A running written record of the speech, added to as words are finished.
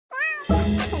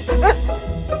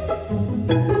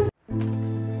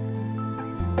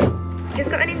Just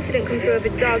got an incident come through of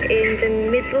a dog in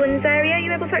the Midlands area. Are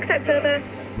you able to accept over?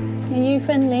 Are you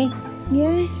friendly?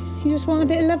 Yeah, you just want a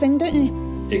bit of loving, don't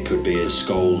you? It could be a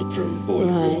scold from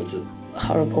boiling water.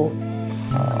 Horrible.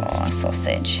 Oh,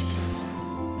 sausage.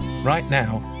 Right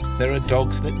now, there are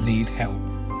dogs that need help.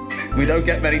 We don't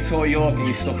get many toy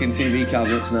Yorkies stuck in TV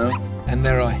cabinets now. And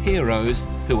there are heroes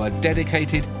who are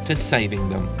dedicated to saving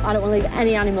them. I don't want to leave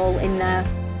any animal in there.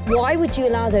 Why would you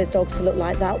allow those dogs to look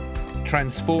like that?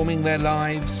 Transforming their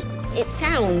lives. It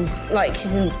sounds like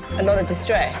she's in a lot of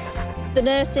distress. The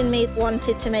nurse in me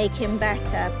wanted to make him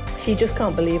better. She just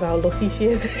can't believe how lucky she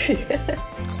is.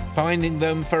 Finding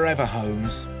them forever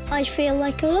homes. I feel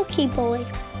like a lucky boy.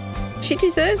 She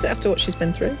deserves it after what she's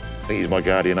been through. I think he's my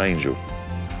guardian angel.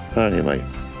 Aren't you, mate?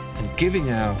 And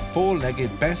giving our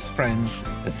four-legged best friends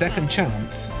a second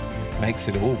chance makes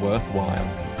it all worthwhile.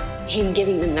 Him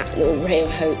giving them that little ray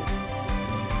of hope.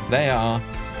 They are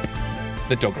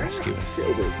the dog rescuers.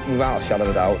 Without a shadow of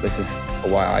a doubt, this is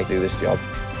why I do this job.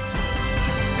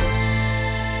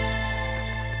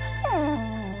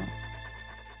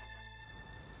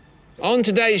 On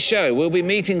today's show, we'll be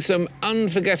meeting some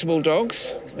unforgettable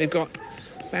dogs. We've got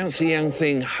bouncy young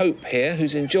thing Hope here,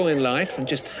 who's enjoying life and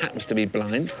just happens to be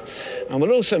blind. And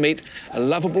we'll also meet a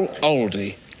lovable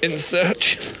oldie in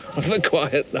search of the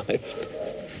quiet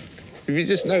life. Have you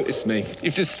just noticed me?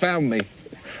 You've just found me.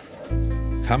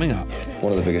 Coming up.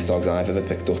 One of the biggest dogs I've ever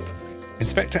picked up.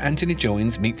 Inspector Anthony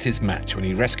Joins meets his match when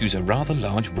he rescues a rather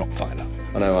large Rottweiler.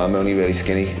 I know, I'm only really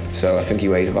skinny, so I think he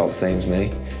weighs about the same as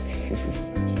me.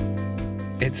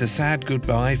 It's a sad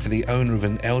goodbye for the owner of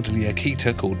an elderly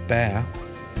Akita called Bear.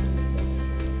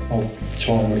 I'll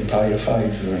try and repay the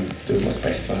favour and do what's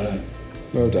best for her.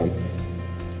 Well done.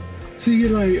 See you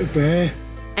later, Bear.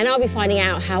 And I'll be finding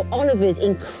out how Oliver's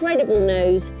incredible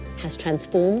nose has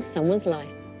transformed someone's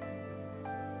life.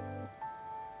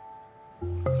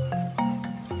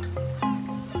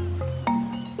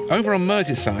 Over on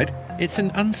Merseyside, it's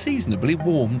an unseasonably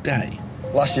warm day.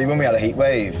 Last year when we had a heat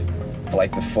wave, for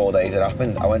like the 4 days it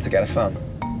happened, I went to get a fan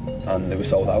and it was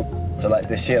sold out. So like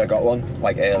this year I got one,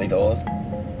 like early doors.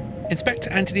 Inspector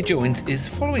Anthony Joins is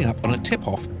following up on a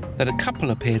tip-off that a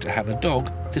couple appear to have a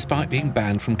dog despite being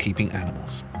banned from keeping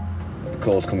animals. The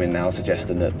calls come in now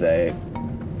suggesting that they're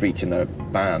breaching their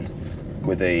ban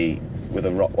with a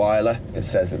Rottweiler. It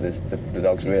says that the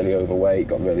dog's really overweight,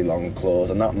 got really long claws,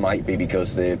 and that might be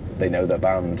because they know they're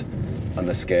banned and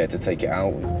they're scared to take it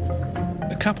out.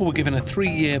 The couple were given a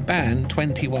 3-year ban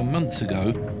 21 months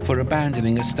ago for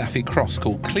abandoning a Staffy cross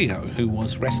called Cleo, who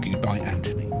was rescued by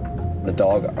Anthony. The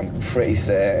dog, I'm pretty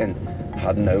certain,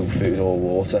 had no food or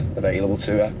water available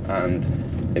to her, and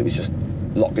it was just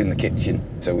locked in the kitchen.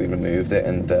 So we removed it,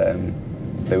 and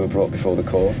they were brought before the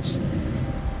courts.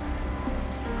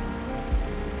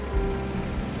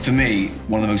 For me,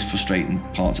 one of the most frustrating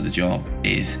parts of the job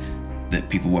is that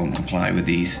people won't comply with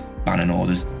these banning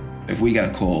orders. If we get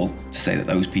a call to say that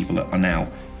those people are now,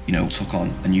 took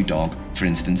on a new dog, for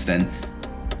instance, then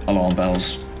alarm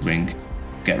bells ring.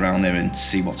 Get around there and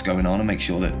see what's going on and make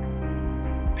sure that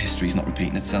history's not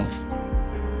repeating itself.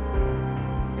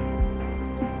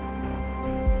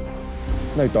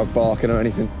 No dog barking or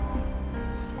anything.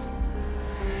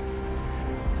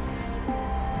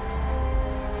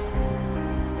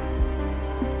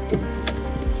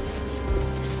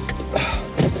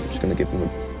 Just gonna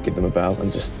give them a bell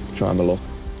and just try and look.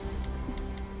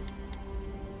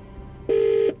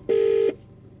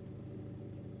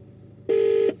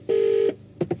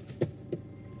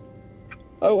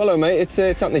 Oh, hello, mate. It's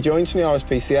Anthony Joins from the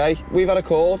RSPCA. We've had a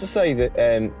call to say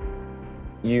that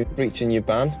you're breaching your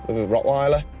ban with a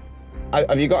Rottweiler.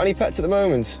 Have you got any pets at the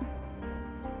moment?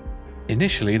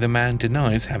 Initially, the man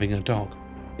denies having a dog.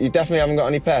 You definitely haven't got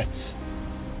any pets?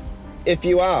 If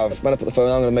you have, when I put the phone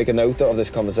on, I'm going to make a note of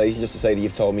this conversation just to say that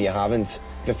you've told me you haven't.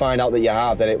 If I find out that you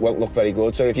have, then it won't look very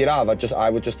good. So if you have, I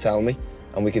would just tell me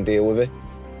and we can deal with it.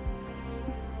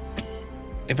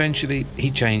 Eventually,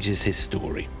 he changes his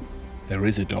story. There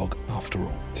is a dog, after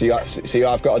all. So you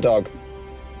have got a dog?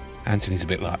 Anthony's a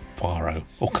bit like Poirot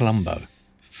or Columbo.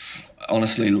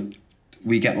 Honestly,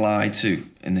 we get lied to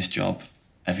in this job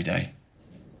every day.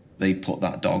 They put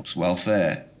that dog's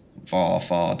welfare far,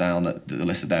 far down the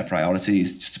list of their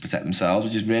priorities just to protect themselves,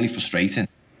 which is really frustrating.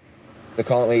 They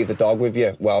can't leave the dog with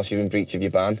you whilst you're in breach of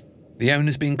your ban. The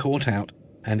owner's been caught out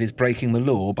and is breaking the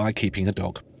law by keeping a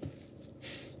dog.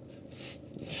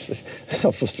 That's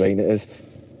how frustrating it is.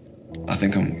 I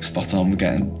think I'm spot on with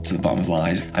getting to the bottom of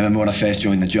lies. I remember when I first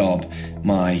joined the job,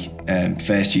 my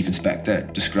first chief inspector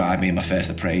described me in my first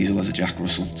appraisal as a Jack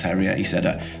Russell Terrier. He said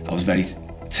I was very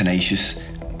tenacious.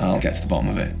 I'll get to the bottom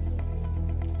of it,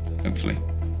 hopefully.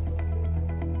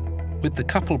 With the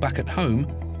couple back at home,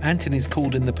 Anthony's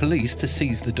called in the police to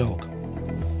seize the dog.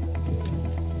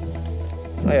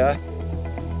 Hiya.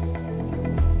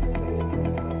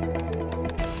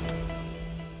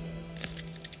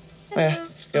 Hiya,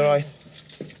 you all right?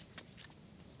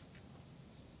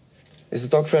 Is the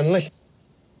dog friendly?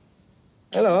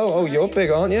 Hello, oh, you're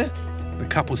big, aren't you? The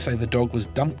couple say the dog was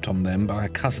dumped on them by a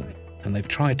cousin, and they've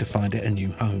tried to find it a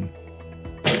new home.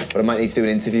 But I might need to do an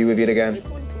interview with you again,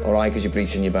 all right, because you're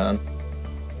breaching your ban.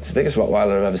 It's the biggest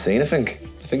Rottweiler I've ever seen, I think.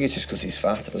 I think it's just because he's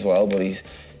fat as well, but he's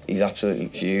absolutely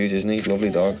huge, isn't he? Lovely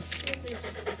dog.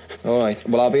 All right,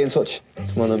 well, I'll be in touch.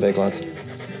 Come on then, big lad.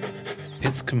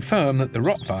 It's confirmed that the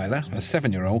Rottweiler, a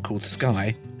 7-year-old called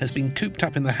Sky, has been cooped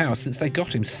up in the house since they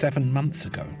got him 7 months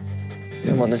ago.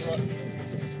 Come on then.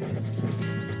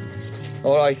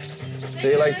 All right,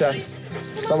 see you later.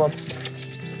 Come on.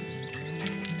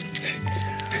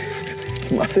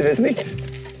 He's massive, isn't he?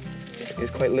 He's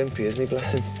quite limpy, isn't he,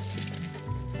 bless him?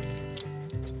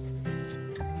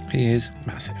 He is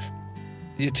massive.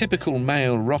 Your typical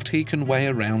male Rottie can weigh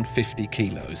around 50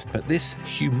 kilos, but this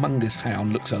humongous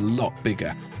hound looks a lot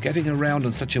bigger. Getting around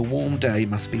on such a warm day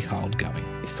must be hard going.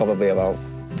 He's probably about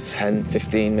 10,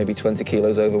 15, maybe 20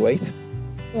 kilos overweight.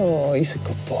 Oh, he's a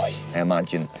good boy. I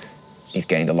imagine he's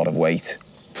gained a lot of weight,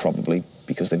 probably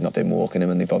because they've not been walking him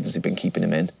and they've obviously been keeping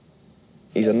him in.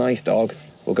 He's a nice dog.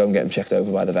 We'll go and get him checked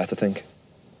over by the vet, I think.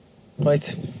 Right,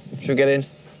 should we get in?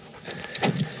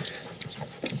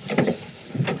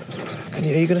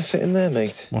 Are you going to fit in there,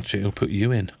 mate? Watch it, he'll put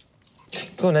you in.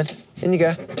 Go on then. In you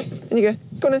go. In you go.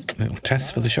 Go on in. Little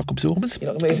test for the shock absorbers.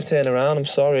 You're not going to be able to turn around, I'm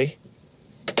sorry.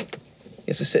 You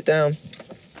have to sit down.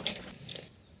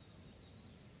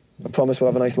 I promise we'll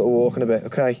have a nice little walk in a bit,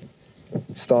 OK?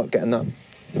 Start getting that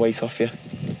weight off you.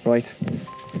 Right.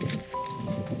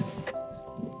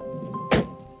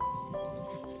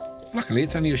 Luckily,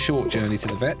 it's only a short journey to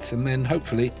the vets, and then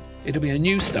hopefully it'll be a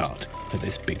new start for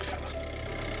this big fella.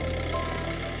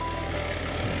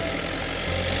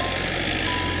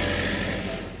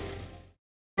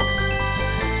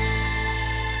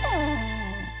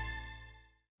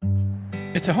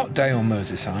 It's a hot day on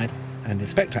Merseyside, and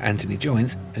Inspector Anthony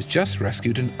Joins has just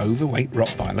rescued an overweight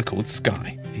Rottweiler called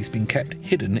Sky. He's been kept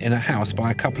hidden in a house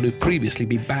by a couple who've previously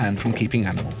been banned from keeping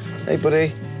animals. Hey,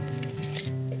 buddy.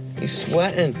 He's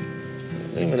sweating.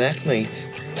 Look at my neck, mate.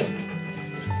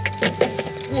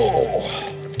 Whoa.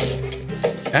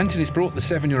 Anthony's brought the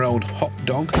 7-year-old hot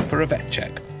dog for a vet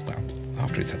check. Well,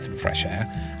 after he's had some fresh air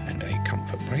and a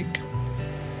comfort break.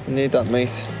 You need that,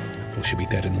 mate. Or she'll be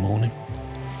dead in the morning.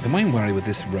 The main worry with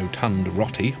this rotund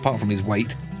Rottie, apart from his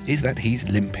weight, is that he's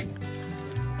limping.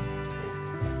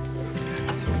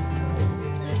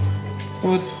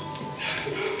 What?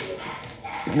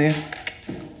 Come here.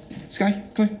 Sky,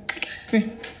 come here. Come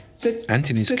here. Sit.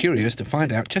 Anthony's Sit. curious to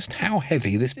find out just how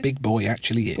heavy this big boy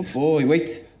actually is. Good boy,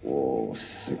 wait. Oh,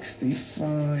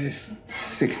 65.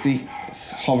 60.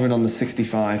 It's hovering on the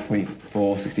 65.4,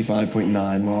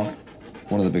 65.9 mark.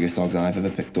 One of the biggest dogs I've ever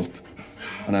picked up.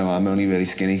 I know I'm only really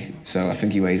skinny, so I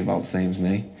think he weighs about the same as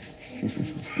me.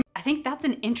 I think that's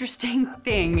an interesting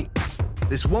thing.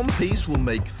 This one piece will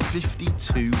make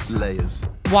 52 layers.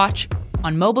 Watch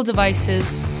on mobile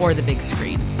devices or the big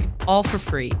screen. All for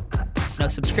free. No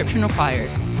subscription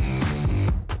required.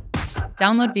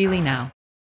 Download Veely now.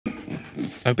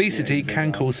 Obesity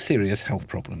can cause serious health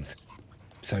problems.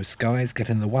 So Sky's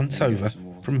getting the once-over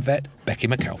from vet Becky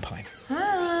McAlpine.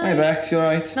 Hey, Bex, you all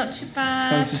right? Not too bad.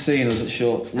 Thanks for seeing us at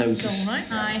short notice. That's all right.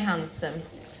 Hi, handsome.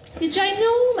 You're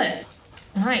ginormous.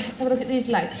 Right, let's have a look at these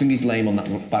I legs. think he's lame on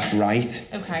that back right.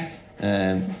 Okay.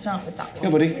 We'll start with that one. Yeah,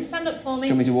 buddy. Can you stand up for me? Do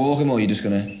you want me to walk him, or are you just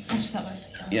going to... I'll just have my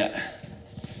feet down. Yeah.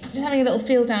 Just having a little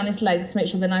feel down his legs to make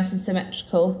sure they're nice and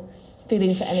symmetrical.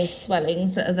 Feeling for any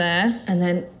swellings that are there. And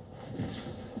then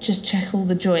just check all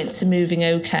the joints are moving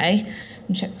okay.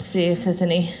 And check to see if there's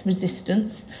any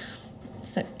resistance.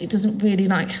 So it doesn't really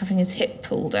like having his hip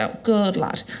pulled out. Good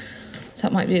lad. So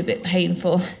that might be a bit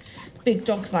painful. Big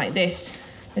dogs like this,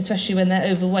 especially when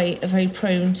they're overweight, are very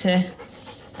prone to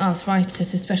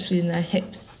arthritis, especially in their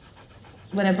hips.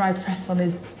 Whenever I press on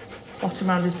his bottom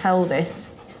around his pelvis,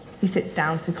 he sits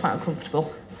down, so he's quite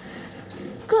uncomfortable.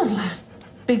 Good lad.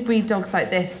 Big breed dogs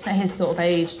like this, at his sort of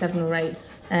age, 7 or 8,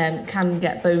 can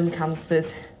get bone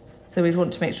cancers. So we'd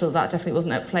want to make sure that definitely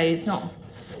wasn't at play. It's not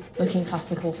looking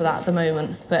classical for that at the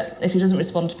moment, but if he doesn't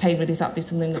respond to pain relief, that'd be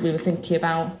something that we were thinking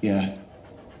about. Yeah.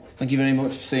 Thank you very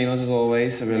much for seeing us, as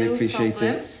always. I really appreciate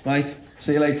it. Right,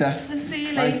 see you later. See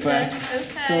you Thanks, later. Beck.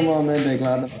 Okay. Come on then, big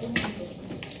lad.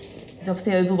 He's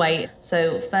obviously overweight,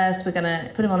 so first we're going to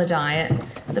put him on a diet.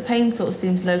 The pain sort of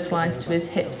seems localised to his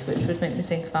hips, which would make me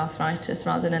think of arthritis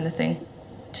rather than anything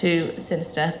too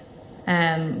sinister.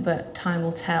 But time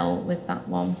will tell with that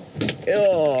one.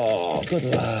 Oh, good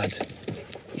lad.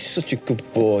 He's such a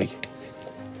good boy.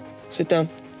 Sit down.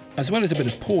 As well as a bit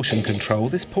of portion control,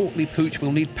 this portly pooch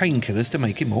will need painkillers to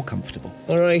make him more comfortable.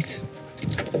 All right.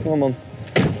 Come on.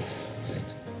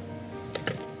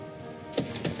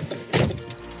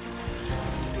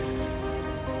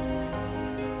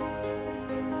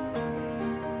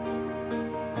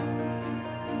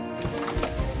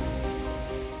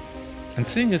 And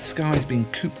seeing as Sky's been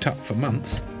cooped up for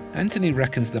months, Anthony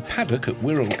reckons the paddock at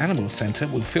Wirral Animal Centre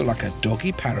will feel like a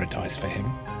doggy paradise for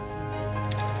him.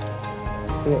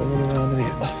 Run around in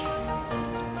here.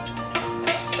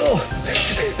 Oh!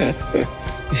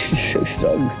 He's so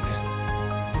strong.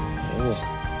 Oh.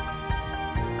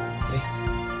 Hey.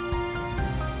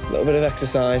 A little bit of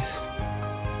exercise.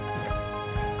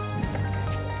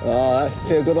 Oh, that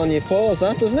feel good on your paws,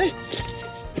 that, doesn't it?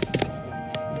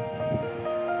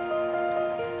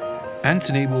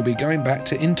 Anthony will be going back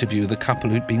to interview the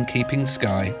couple who'd been keeping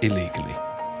Sky illegally.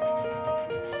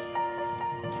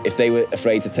 If they were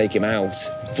afraid to take him out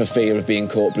for fear of being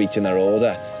caught breaching their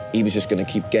order, he was just going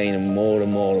to keep gaining more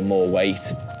and more and more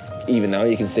weight. Even now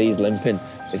you can see he's limping.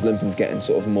 His limping's getting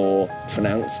sort of more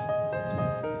pronounced.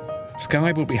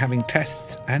 Sky will be having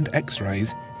tests and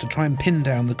x-rays to try and pin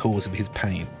down the cause of his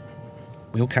pain.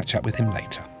 We'll catch up with him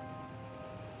later.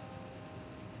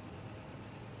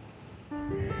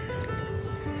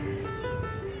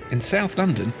 In South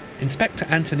London, Inspector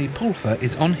Anthony Pulfer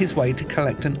is on his way to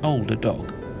collect an older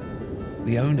dog.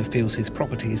 The owner feels his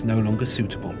property is no longer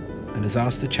suitable and has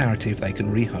asked the charity if they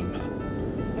can rehome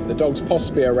her. The dog's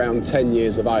possibly around 10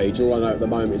 years of age. All I know at the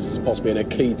moment is it's possibly an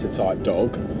Akita type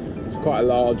dog. It's quite a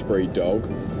large breed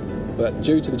dog, but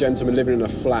due to the gentleman living in a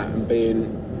flat and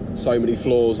being so many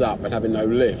floors up and having no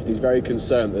lift, he's very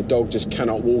concerned that the dog just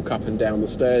cannot walk up and down the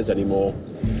stairs anymore.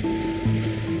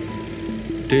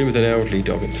 Dealing with an elderly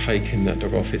dog and taking that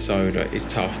dog off its owner is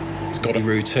tough. It's got a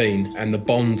routine and the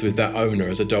bond with that owner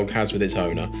as a dog has with its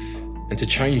owner. And to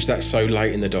change that so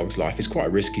late in the dog's life is quite a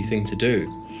risky thing to do.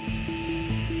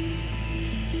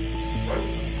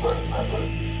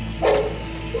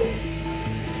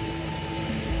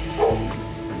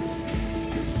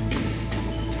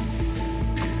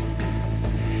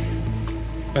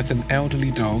 But an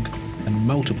elderly dog and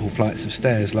multiple flights of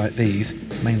stairs like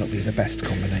these may not be the best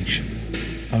combination.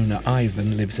 Owner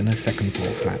Ivan lives in a second-floor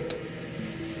flat.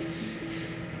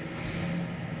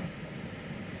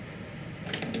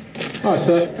 Hi,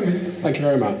 sir. Thank you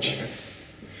very much.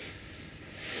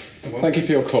 Thank you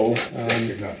for your call.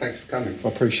 Thanks for coming. I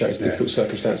appreciate it's difficult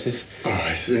circumstances.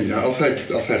 I've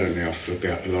had her now for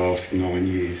about the last 9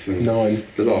 years. And 9.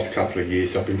 The last couple of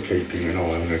years I've been keeping an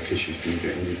eye on her because she's been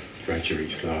getting gradually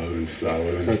slower and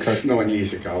slower. And okay. 9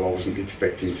 years ago I wasn't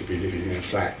expecting to be living in a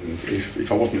flat, and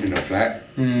if I wasn't in a flat,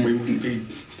 we wouldn't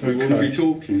be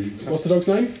talking. What's the dog's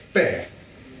name? Bear.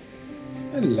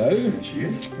 Hello. There she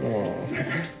is. Oh.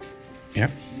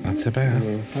 Yep, that's a bear.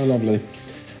 Oh, how lovely.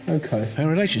 Okay. Her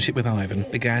relationship with Ivan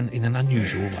began in an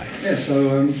unusual way. Yeah,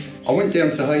 so I went down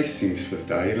to Hastings for the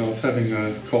day and I was having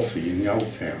a coffee in the Old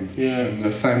Town. Yeah. And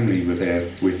the family were there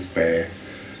with Bear.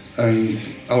 And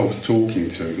I was talking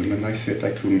to them and they said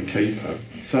they couldn't keep her.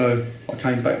 So I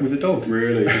came back with a dog.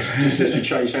 Really? Just literally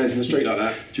changed hands in the street like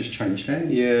that? Just changed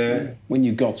hands. Yeah. When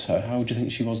you got her, how old do you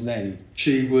think she was then?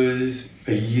 She was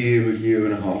a year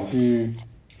and a half.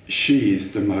 She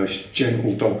is the most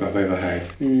gentle dog I've ever had.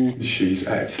 She's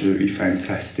absolutely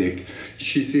fantastic.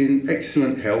 She's in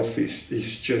excellent health.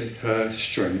 It's just her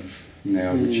strength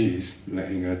now which is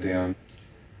letting her down.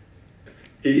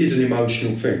 It is an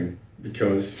emotional thing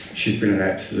because she's been an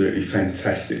absolutely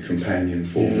fantastic companion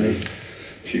for me.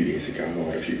 A few years ago I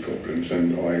had a few problems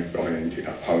and I ended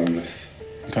up homeless.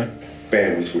 Okay.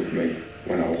 Bear was with me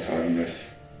when I was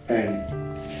homeless and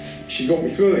she got me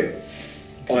through it.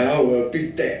 I owe her a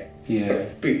big debt, a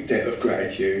big debt of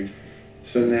gratitude.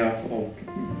 So now I'll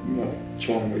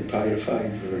try and repay the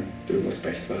favour and do what's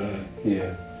best for her.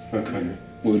 Yeah, okay.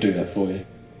 We'll do that for you.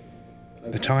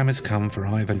 The time has come for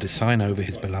Ivan to sign over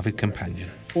his beloved companion.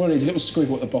 All it is, a little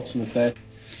scribble at the bottom of there.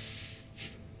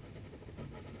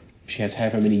 She has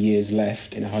however many years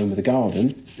left in a home with a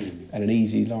garden and an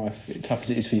easy life, tough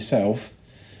as it is for yourself,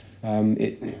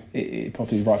 it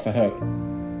probably is right for her.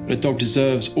 A dog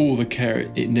deserves all the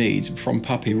care it needs from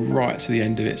puppy right to the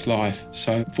end of its life.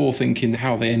 So forethinking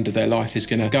how the end of their life is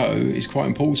going to go is quite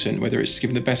important, whether it's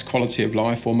giving the best quality of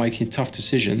life or making tough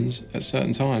decisions at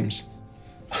certain times.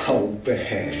 Oh,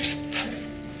 Bear.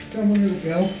 Come on, little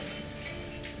girl.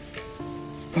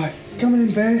 Right, come on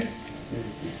in, Bear.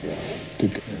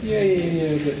 Good girl.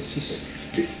 Yeah, but it's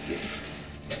just a bit stiff.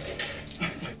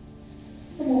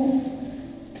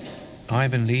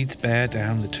 Ivan leads Bear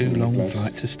down the 2 long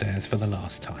flights of stairs for the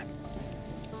last time.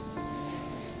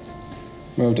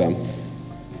 Well done.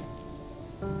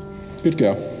 Good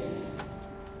girl.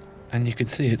 And you could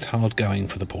see it's hard going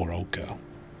for the poor old girl.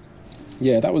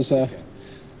 Yeah, that was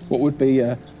what would be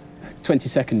a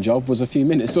 20-second job was a few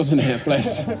minutes, wasn't it?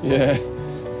 Bless. Yeah.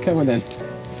 Come on then.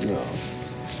 Oh.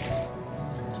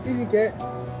 Here you get.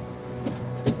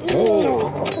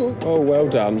 Oh, well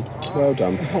done. Well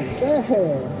done.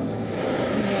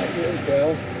 Little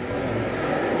girl.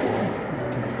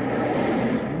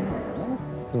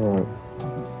 All right.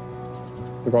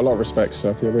 I've got a lot of respect,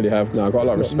 sir. You really have. No, I've got a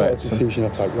lot of respect. It's not a decision I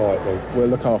take lightly. We'll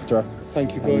look after her.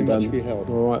 Thank you very much for your help.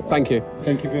 All right, thank you.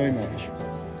 Thank you very much.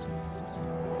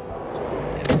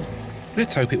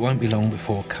 Let's hope it won't be long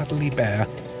before Cuddly Bear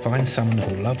finds someone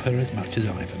who'll love her as much as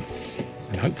Ivan.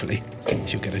 And hopefully,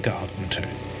 she'll get a garden too.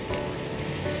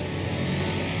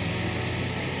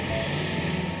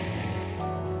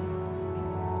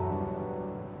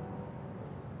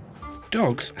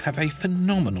 Dogs have a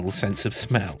phenomenal sense of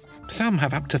smell. Some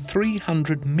have up to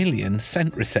 300 million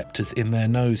scent receptors in their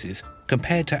noses,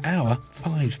 compared to our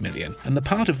 5 million. And the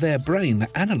part of their brain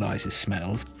that analyses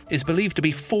smells is believed to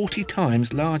be 40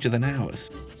 times larger than ours.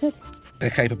 They're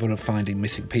capable of finding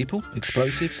missing people,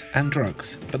 explosives and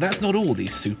drugs. But that's not all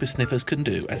these super sniffers can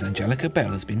do, as Angelica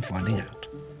Bell has been finding out.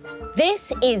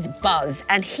 This is Buzz,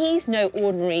 and he's no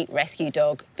ordinary rescue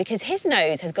dog because his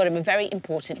nose has got him a very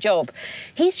important job.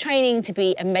 He's training to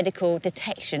be a medical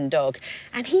detection dog,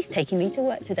 and he's taking me to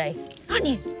work today. Aren't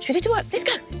you? Should we go to work? Let's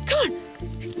go. Come on.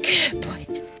 Good boy.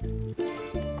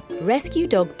 Rescue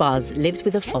dog Buzz lives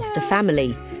with a foster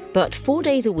family, but 4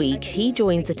 days a week he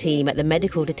joins the team at the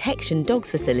Medical Detection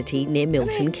Dogs facility near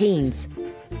Milton Keynes.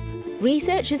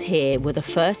 Researchers here were the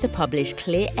first to publish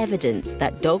clear evidence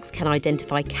that dogs can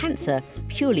identify cancer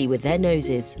purely with their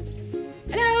noses.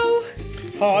 Hello.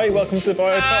 Hi, welcome to the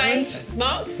bio department.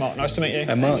 Mark. Mark, nice to meet you.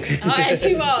 And Mark. Hi,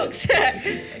 2 Marks.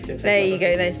 There you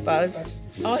go, there's Buzz.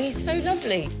 Oh, he's so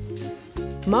lovely.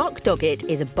 Mark Doggett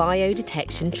is a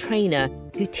biodetection trainer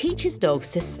who teaches dogs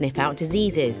to sniff out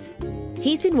diseases.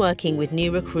 He's been working with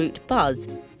new recruit Buzz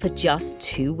for just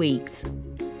 2 weeks.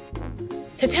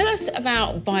 So tell us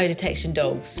about biodetection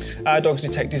dogs. Our dogs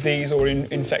detect disease or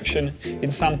infection in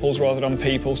samples rather than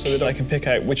people so that they can pick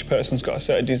out which person's got a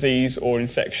certain disease or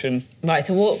infection. Right,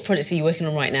 so what projects are you working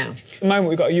on right now? At the moment,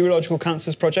 we've got a urological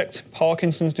cancers project,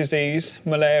 Parkinson's disease,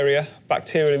 malaria,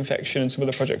 bacterial infection and some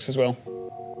other projects as well.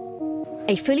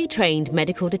 A fully trained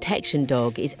medical detection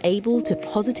dog is able to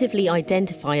positively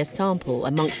identify a sample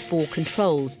amongst 4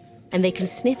 controls, and they can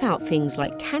sniff out things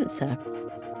like cancer.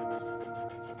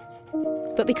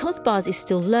 But because Buzz is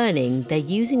still learning, they're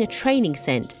using a training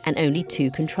scent and only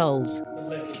 2 controls.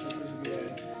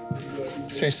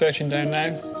 So he's searching down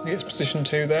now. He gets position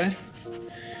 2 there.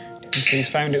 You can see he's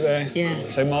found it there. Yeah.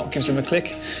 So Mark gives him a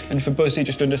click, and for Buzz, he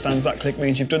just understands that click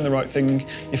means you've done the right thing,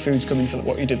 your food's coming for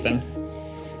what you did then.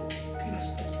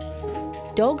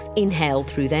 Dogs inhale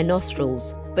through their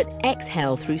nostrils, but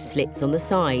exhale through slits on the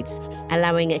sides,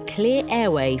 allowing a clear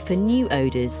airway for new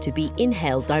odours to be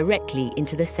inhaled directly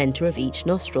into the centre of each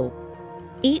nostril.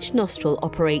 Each nostril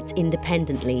operates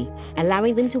independently,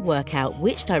 allowing them to work out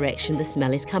which direction the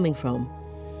smell is coming from.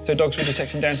 So dogs were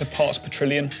detecting down to parts per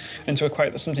trillion, and to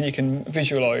equate that something you can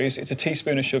visualise, it's a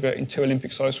teaspoon of sugar in 2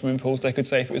 Olympic-sized swimming pools. They could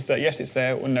say if it was there, yes, it's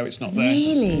there, or no, it's not there.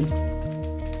 Really?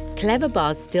 Clever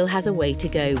Buzz still has a way to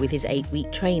go with his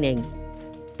 8-week training.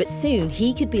 But soon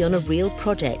he could be on a real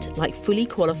project like fully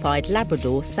qualified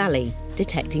Labrador Sally,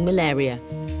 detecting malaria.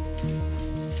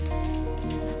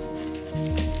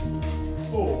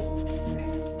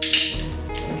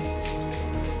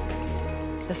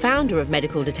 The founder of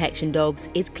Medical Detection Dogs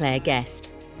is Claire Guest.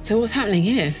 So what's happening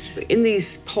here? In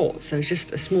these pots, there's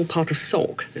just a small part of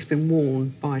sock that's been worn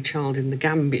by a child in the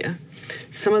Gambia.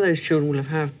 Some of those children will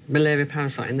have malaria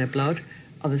parasite in their blood,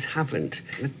 others haven't.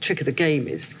 The trick of the game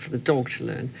is for the dog to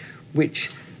learn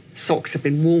which socks have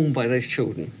been worn by those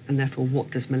children, and therefore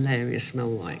what does malaria smell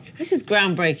like. This is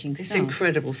groundbreaking stuff. It's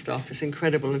incredible stuff, it's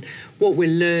incredible. And what we're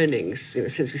learning,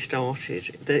 since we started,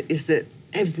 is that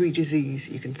Every disease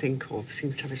you can think of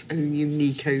seems to have its own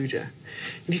unique odour.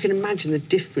 If you can imagine the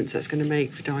difference that's going to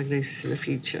make for diagnosis in the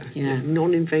future. Yeah.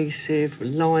 Non-invasive,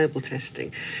 reliable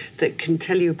testing that can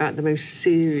tell you about the most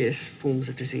serious forms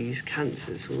of disease,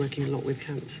 cancers. We're working a lot with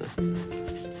cancer.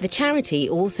 The charity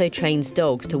also trains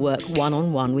dogs to work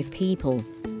one-on-one with people.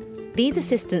 These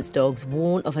assistance dogs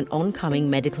warn of an oncoming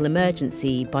medical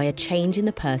emergency by a change in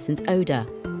the person's odour.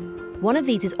 One of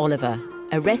these is Oliver,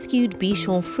 a rescued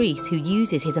Bichon Frise who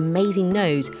uses his amazing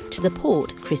nose to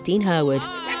support Christine Herwood.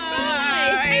 Hi,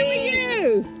 how are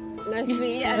you? Nice to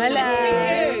meet you. Hello.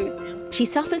 Nice to meet you. She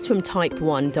suffers from type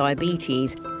 1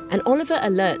 diabetes, and Oliver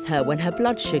alerts her when her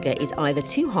blood sugar is either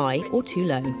too high or too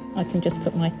low. I can just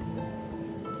put my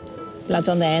blood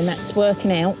on there and that's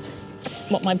working out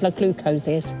what my blood glucose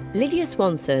is. Lydia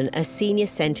Swanson, a senior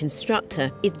scent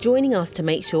instructor, is joining us to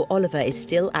make sure Oliver is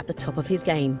still at the top of his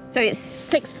game. So it's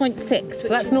 6.6. So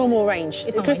that's normal range.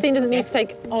 It's Christine doesn't need to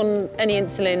take on any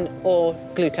insulin or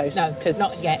glucose. No, because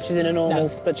not yet. She's in a normal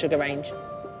blood sugar range.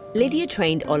 Lydia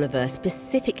trained Oliver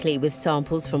specifically with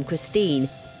samples from Christine,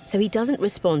 so he doesn't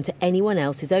respond to anyone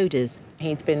else's odours.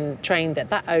 He's been trained that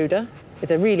that odour is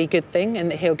a really good thing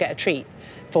and that he'll get a treat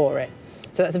for it.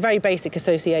 So that's a very basic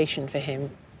association for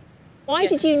him. Why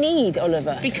did you need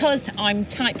Oliver? Because I'm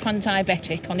type 1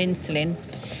 diabetic on insulin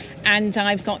and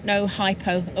I've got no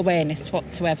hypo-awareness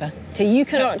whatsoever. So you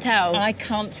cannot tell? I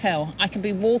can't tell. I can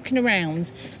be walking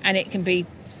around and it can be,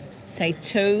 say,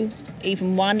 2,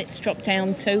 even 1, it's dropped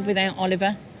down to without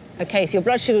Oliver. OK, so your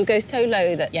blood sugar goes so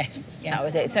low that... Yes. That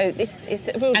was it. So this is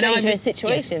a real dangerous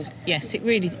situation. Yes, it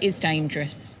really is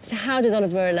dangerous. So how does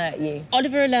Oliver alert you?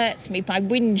 Oliver alerts me by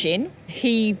whinging.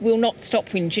 He will not stop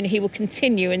whinging. He will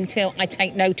continue until I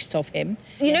take notice of him.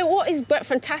 You know what is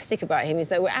fantastic about him is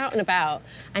that we're out and about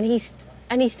and he's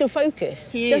still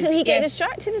focused. Doesn't he get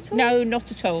distracted at all? No,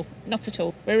 not at all. Not at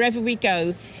all. Wherever we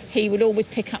go, he will always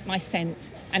pick up my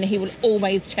scent and he will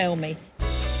always tell me.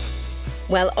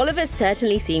 Well, Oliver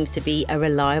certainly seems to be a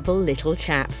reliable little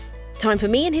chap. Time for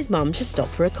me and his mum to stop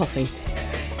for a coffee.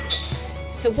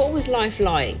 So what was life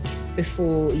like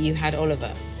before you had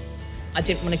Oliver? I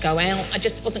didn't want to go out. I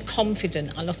just wasn't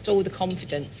confident. I lost all the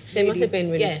confidence. So it must have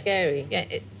been really scary. Yeah,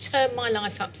 it turned my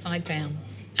life upside down.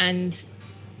 And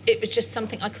it was just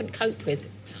something I couldn't cope with.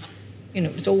 You know,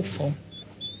 it was awful.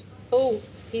 Oh,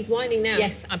 he's whining now.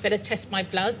 Yes, I better test my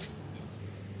blood.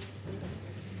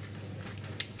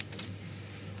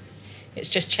 It's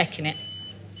just checking it.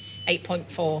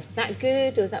 8.4. Is that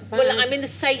good or is that bad? Well, I'm in the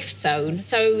safe zone,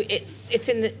 so it's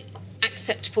in the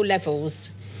acceptable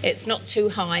levels. It's not too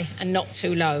high and not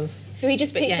too low. So he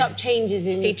just picks up changes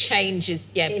in... He changes,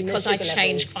 because I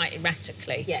change levels. quite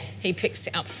erratically. Yes. He picks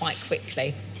it up quite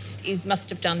quickly. He must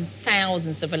have done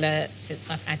thousands of alerts since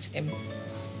I've had him,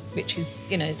 which is,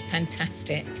 you know, it's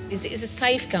fantastic. He's a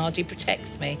safeguard, he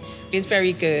protects me. He's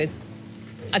very good.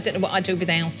 I don't know what I'd do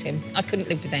without him. I couldn't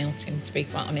live without him, to be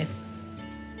quite honest.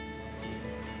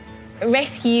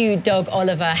 Rescue dog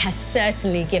Oliver has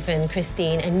certainly given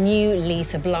Christine a new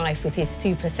lease of life with his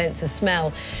super sense of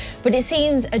smell. But it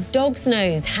seems a dog's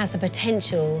nose has the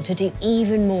potential to do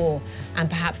even more and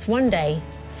perhaps one day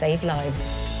save lives.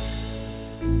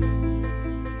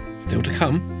 Still to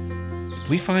come,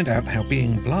 we find out how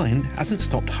being blind hasn't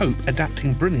stopped Hope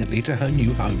adapting brilliantly to her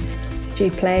new home. She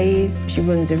plays, she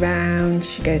runs around,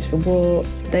 she goes for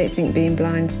walks. I don't think being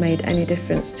blind's made any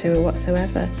difference to her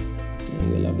whatsoever.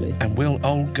 You're lovely. And will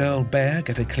old girl Bear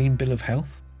get a clean bill of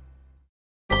health?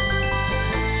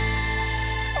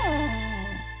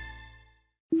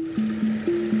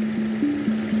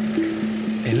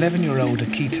 11-year-old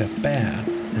Akita Bear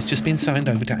has just been signed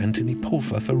over to Anthony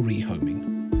Pulfer for rehoming.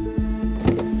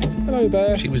 Hello,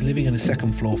 Bear. She was living in a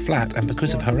second-floor flat and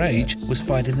because of her age was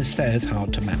finding the stairs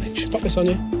hard to manage. Pop this on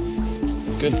you.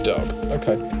 Good dog.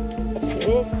 OK.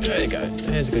 Oh, there you go.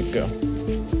 There's a good girl.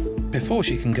 Before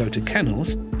she can go to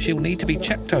kennels, she'll need to be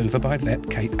checked over by vet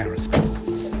Kate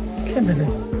Arrowsmith. Come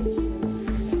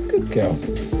on. Good girl.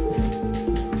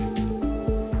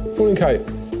 Morning, Kate.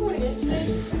 Morning,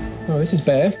 Anthony. Oh, this is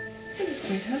Bear. Hello,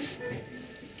 sweetheart.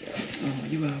 Oh,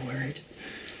 you are worried.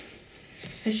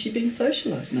 Has she been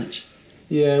socialised much?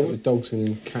 Yeah, with dogs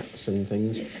and cats and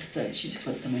things. Yeah, so she just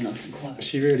wants somewhere nice and quiet.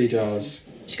 She really does.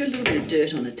 She's got a little bit of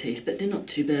dirt on her teeth, but they're not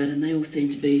too bad and they all seem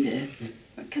to be there.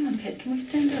 Right, come on, Pet, can we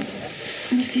stand up?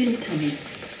 Can you feel it, Tommy?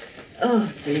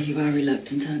 Oh, dear, you are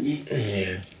reluctant, aren't you?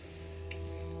 Yeah.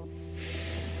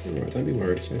 All right, don't be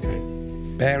worried, it's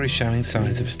OK. Bear is showing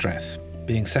signs of stress.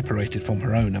 Being separated from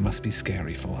her owner must be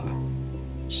scary for her.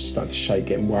 She's starting to shake,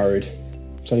 getting worried.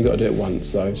 She's only got to do it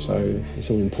once, though, so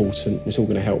it's all important. It's all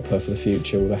going to help her for the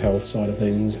future, all the health side of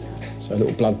things. So a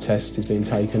little blood test is being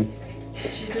taken.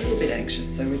 She's a little bit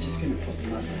anxious, so we're just going to pop the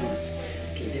muzzle out,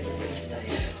 keep everybody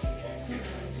safe.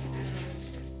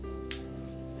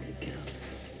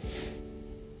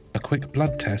 A quick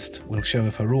blood test will show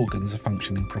if her organs are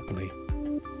functioning properly.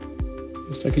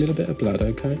 Let's take a little bit of blood,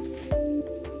 okay?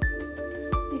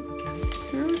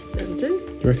 That'll do.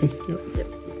 Do you reckon? Yep. Yep.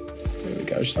 There we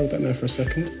go, just hold that there for a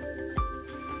second.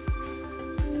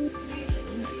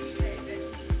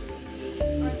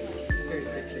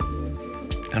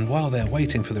 And while they're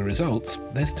waiting for the results,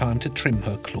 there's time to trim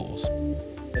her claws.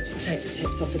 Just take the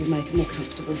tips off, it'll make them more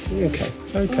comfortable. Okay,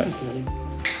 it's okay.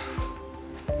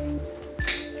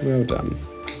 Well done.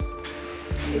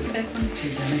 Keep the back ones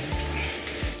too, darling.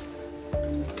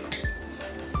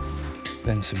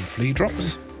 Then some flea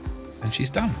drops, and she's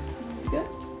done. There you go.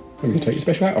 We can take your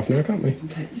special hat off now, can't we? You can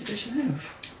take your special hat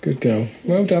off. Good girl.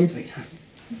 Well done. Sweetheart.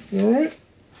 You all right?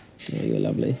 Yeah, you're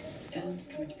lovely.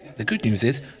 The good news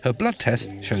is her blood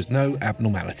test shows no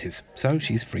abnormalities, so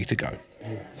she's free to go.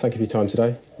 Thank you for your time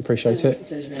today. Appreciate it. It's a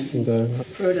pleasure, Anthony. And,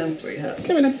 well done, sweetheart.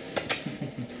 come in then.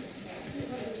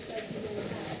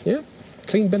 Yeah,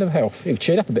 clean bill of health. You've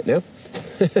cheered up a bit now.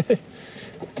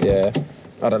 Yeah,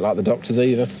 I don't like the doctors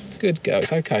either. Good girl,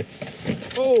 it's okay.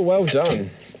 Oh, well done.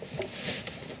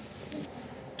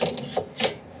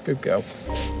 Good girl.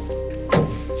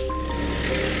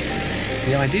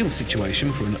 The ideal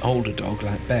situation for an older dog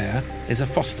like Bear is a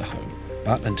foster home,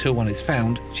 but until one is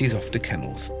found, she's off to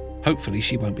kennels. Hopefully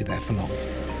she won't be there for long.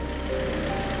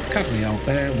 Cuddly old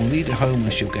Bear will need a home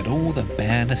where she'll get all the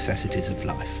bare necessities of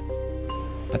life.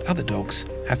 But other dogs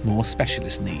have more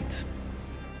specialist needs.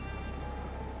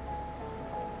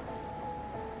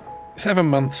 7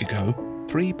 months ago,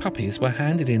 3 puppies were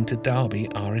handed in to Derby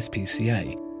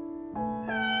RSPCA.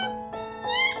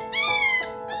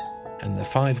 And the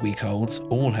 5-week-olds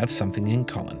all have something in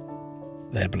common.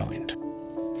 They're blind.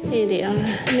 Here they are,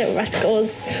 little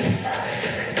rascals.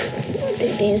 I'll do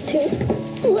these two.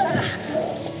 Hello.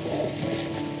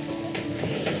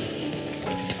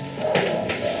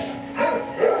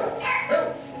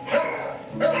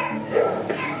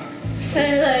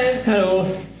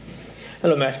 Hello.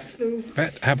 Hello, Matt.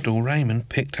 Vet Abdul Rahman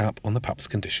picked up on the pup's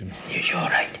condition. You're all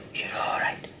right. You're all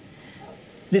right.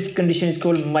 This condition is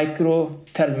called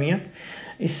microphthalmia.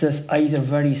 Its eyes are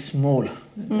very small.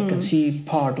 I can see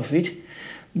part of it,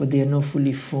 but they are not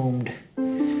fully formed.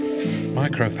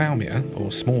 Microphthalmia,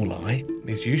 or small eye,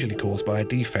 is usually caused by a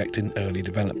defect in early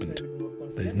development.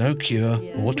 There's no cure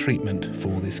or treatment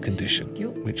for this condition,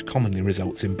 which commonly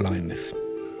results in blindness.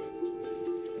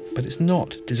 But it's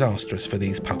not disastrous for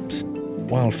these pups.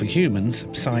 While for humans,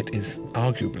 sight is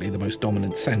arguably the most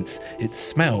dominant sense, it's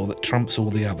smell that trumps all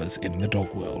the others in the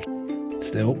dog world.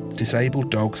 Still, disabled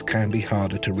dogs can be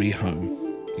harder to rehome.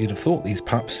 You'd have thought these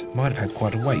pups might have had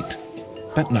quite a wait.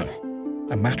 But no.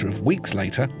 A matter of weeks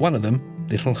later, one of them,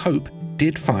 Little Hope,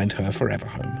 did find her forever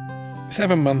home.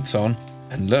 7 months on,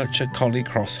 and Lurcher Collie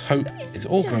Cross Hope is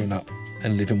all grown up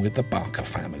and living with the Barker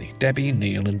family, Debbie,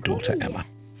 Neil and daughter Emma.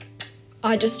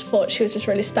 I just thought she was just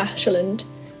really special and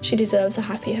she deserves a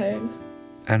happy home.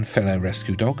 And fellow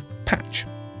rescue dog, Patch.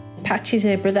 Patch is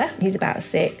her brother. He's about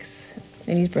 6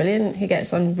 and he's brilliant. He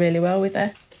gets on really well with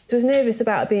her. I was nervous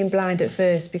about being blind at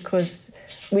first because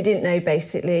we didn't know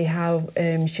basically how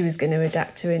she was going to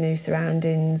adapt to her new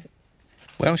surroundings.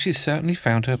 Well, she's certainly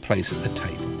found her place at the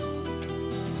table.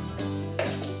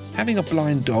 Having a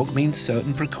blind dog means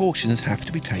certain precautions have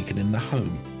to be taken in the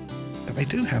home. But they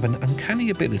do have an uncanny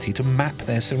ability to map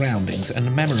their surroundings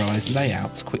and memorise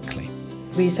layouts quickly.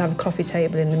 We used to have a coffee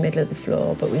table in the middle of the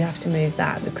floor, but we have to move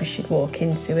that because she'd walk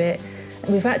into it.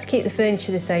 And we've had to keep the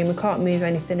furniture the same. We can't move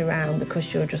anything around because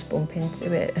she'll just bump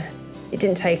into it. It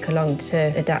didn't take her long to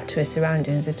adapt to her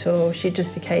surroundings at all. She'd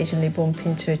just occasionally bump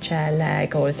into a chair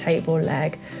leg or a table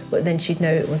leg, but then she'd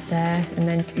know it was there, and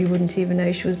then you wouldn't even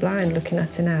know she was blind looking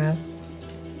at her now.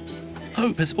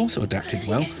 Hope has also adapted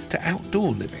well to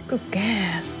outdoor living. Good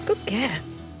girl, good girl.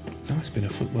 Nice bit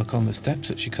of footwork on the steps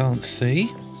that she can't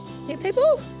see. You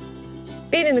people?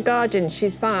 Being in the garden,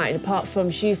 she's fine, apart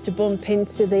from she used to bump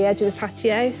into the edge of the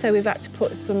patio, so we've had to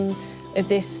put some of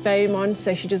this foam on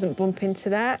so she doesn't bump into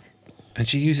that. And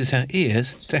she uses her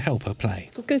ears to help her play.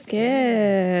 Good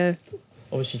girl.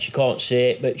 Obviously, she can't see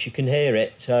it, but she can hear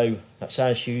it, so that's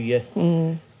how she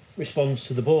responds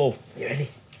to the ball. You ready?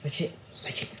 Watch it,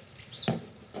 watch it.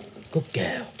 Good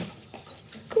girl.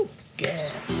 Good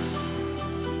girl.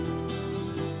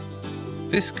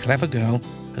 This clever girl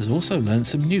has also learned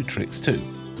some new tricks too,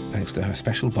 thanks to her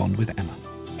special bond with Emma.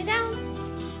 Sit down.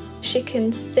 She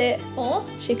can sit, or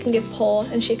she can give paw,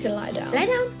 and she can lie down. Lie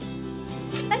down.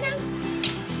 Lie down.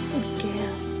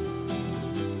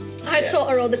 I I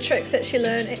taught her all the tricks that she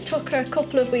learned. It took her a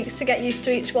couple of weeks to get used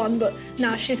to each one, but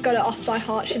now she's got it off by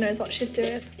heart. She knows what she's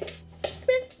doing.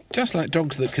 Just like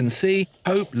dogs that can see,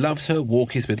 Hope loves her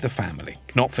walkies with the family,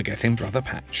 not forgetting Brother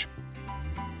Patch.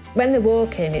 When they're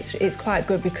walking, it's quite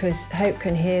good because Hope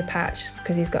can hear Patch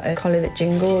because he's got a collar that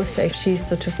jingles, so she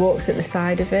sort of walks at the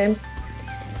side of him.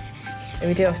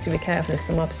 We do have to be careful of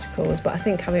some obstacles, but I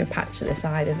think having Patch at the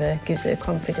side of her gives her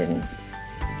confidence.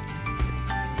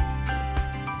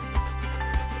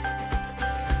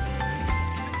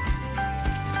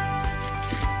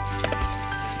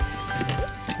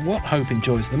 What Hope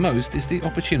enjoys the most is the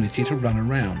opportunity to run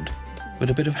around, with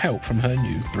a bit of help from her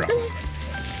new brother.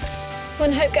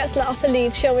 When Hope gets let off the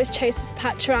lead, she always chases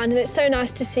Patch around, and it's so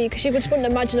nice to see because you just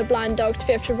wouldn't imagine a blind dog to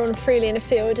be able to run freely in a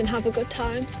field and have a good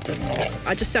time.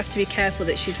 I just have to be careful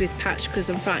that she's with Patch because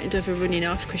I'm frightened of her running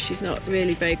off because she's not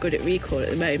really very good at recall at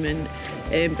the moment.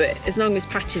 But as long as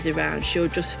Patch is around, she'll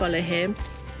just follow him.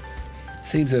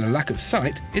 Seems that a lack of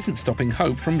sight isn't stopping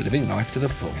Hope from living life to the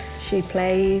full. She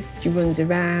plays, she runs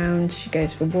around, she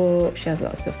goes for walks, she has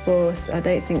lots of force. I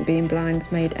don't think being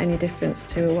blind's made any difference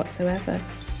to her whatsoever.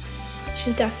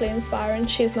 She's definitely inspiring.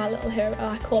 She's my little hero.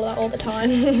 I call her that all the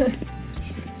time.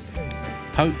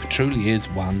 Hope truly is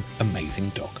one amazing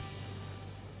dog.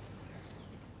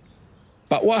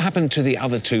 But what happened to the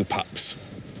other two pups?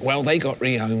 Well, they got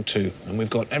rehomed too, and we've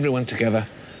got everyone together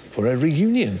for a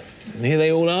reunion. And here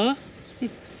they all are.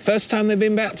 First time they've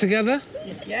been back together?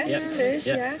 Yes, it is,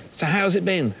 yeah. So how's it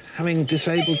been, having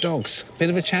disabled dogs? Bit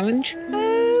of a challenge?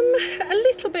 A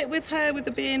little bit with her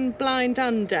being blind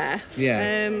and deaf.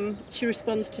 Yeah. She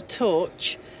responds to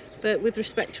touch, but with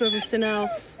respect to everything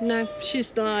else, no,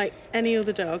 she's like any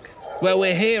other dog. Well,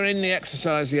 we're here in the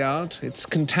exercise yard. It's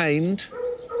contained,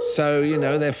 so, you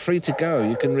know, they're free to go.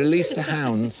 You can release the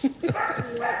hounds.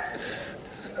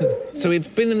 So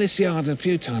we've been in this yard a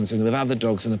few times with other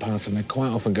dogs in the past, and they quite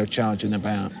often go charging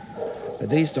about. But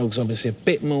these dogs obviously a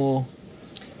bit more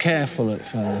careful at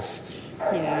first.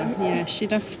 Yeah,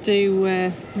 she'd have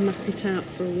to map it out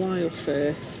for a while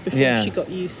first before she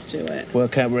got used to it.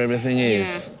 Work out where everything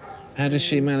is. Yeah. How does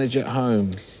she manage at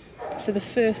home? For the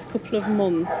first couple of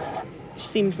months, she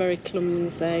seemed very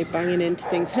clumsy, banging into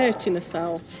things, hurting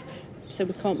herself. So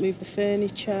we can't move the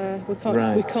furniture, we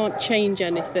can't change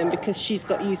anything because she's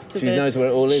got used to She knows where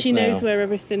it all is She now. knows where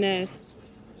everything is.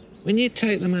 When you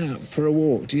take them out for a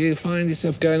walk, do you find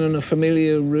yourself going on a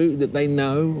familiar route that they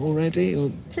know already?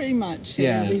 Or... Pretty much,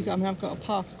 yeah. I've got a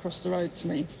park across the road to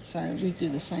me, so we do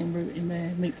the same route in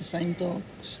there, meet the same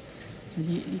dogs, and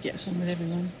you get on with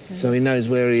everyone. So he knows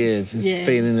where he is, his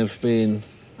feeling of being...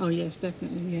 Oh, yes,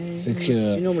 definitely, yeah.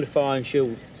 Secure. You normally find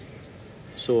she'll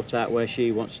sort out where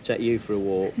she wants to take you for a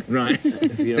walk. Right.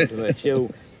 If you know what I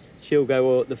mean. She'll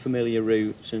go the familiar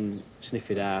routes and sniff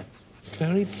it out. It's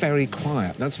very, very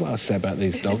quiet. That's what I say about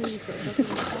these dogs.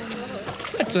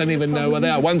 I don't even know where they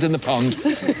are. One's in the pond.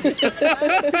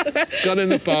 Got in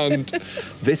the pond.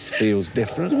 This feels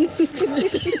different.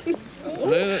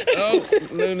 Luna,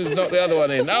 Luna's knocked the other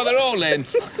one in. Oh, they're all in.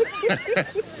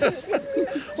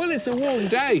 Well, it's a warm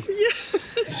day.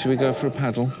 Yeah. Should we go for a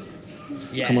paddle?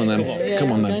 Yeah, come on then.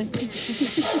 Come on then.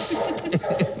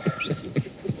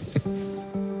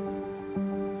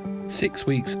 6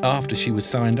 weeks after she was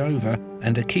signed over,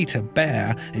 and Akita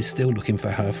Bear is still looking for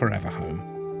her forever home.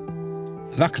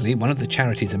 Luckily, one of the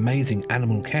charity's amazing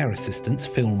animal care assistants,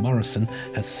 Phil Morrison,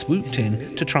 has swooped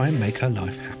in to try and make her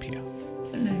life happier.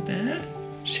 Hello, Bear.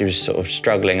 She was sort of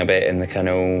struggling a bit in the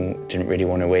kennel, didn't really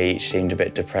want to eat, seemed a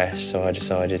bit depressed, so I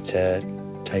decided to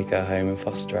take her home and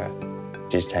foster her.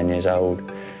 She's 10 years old.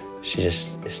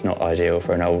 It's not ideal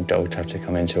for an old dog to have to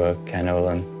come into a kennel,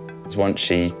 and once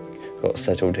she got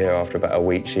settled here after about a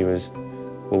week, she was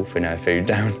wolfing her food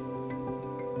down.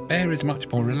 Bear is much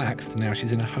more relaxed now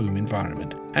she's in a home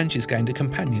environment, and she's gained a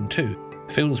companion too,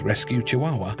 Phil's rescue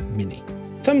Chihuahua, Minnie.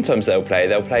 Sometimes they'll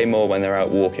play more when they're out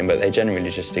walking, but they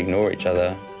generally just ignore each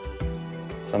other.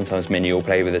 Sometimes Minnie will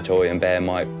play with a toy and Bear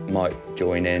might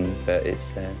join in, but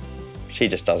she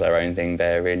just does her own thing,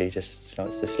 Bear really just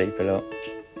likes to sleep a lot.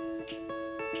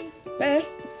 Bear,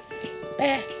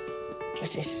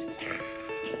 what's this?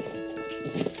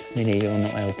 Minnie, you're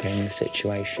not helping the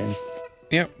situation.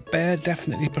 Yep, Bear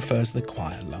definitely prefers the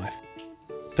quiet life.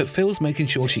 But Phil's making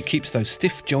sure she keeps those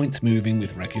stiff joints moving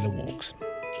with regular walks,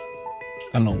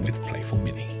 along with playful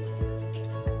Minnie.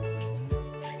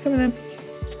 Come on then,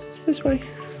 this way.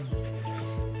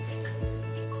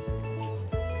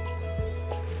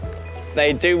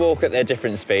 They do walk at their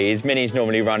different speeds. Minnie's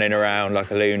normally running around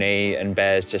like a loony and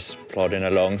Bear's just plodding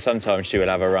along. Sometimes she will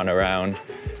have a run around.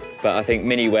 but I think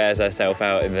Minnie wears herself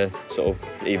out in the sort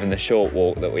of, even the short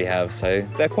walk that we have, so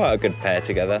they're quite a good pair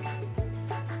together.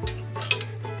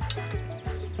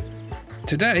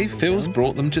 Today, Phil's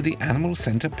brought them to the animal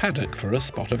centre paddock for a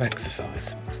spot of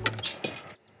exercise.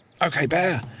 OK,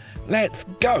 Bear, let's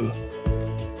go.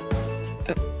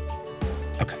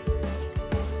 OK.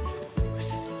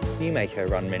 You make her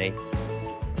run, Minnie.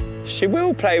 She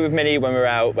will play with Minnie when we're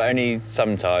out, but only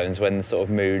sometimes when the sort of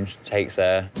mood takes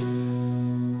her.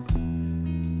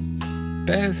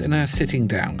 Bear's in a sitting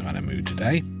down kind of mood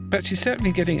today, but she's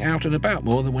certainly getting out and about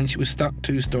more than when she was stuck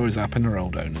 2 stories up in her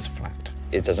old owner's flat.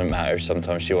 It doesn't matter if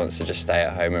sometimes she wants to just stay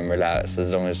at home and relax,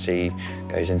 as long as she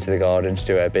goes into the garden to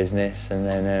do her business, and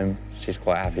then she's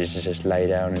quite happy to just lay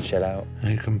down and chill out.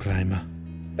 Who can blame her?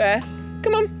 Bear,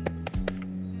 come on.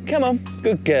 Come on,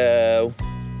 good girl.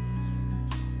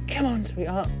 Come on,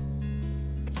 sweetheart.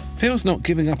 Phil's not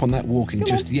giving up on that walking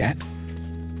just yet.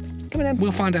 Come on, then.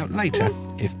 We'll find out later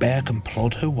if Bear can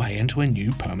plod her way into a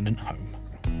new permanent home.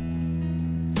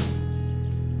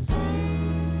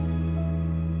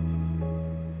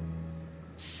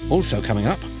 Also coming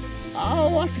up...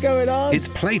 Oh, what's going on? It's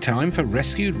playtime for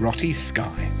rescued Rottie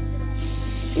Sky.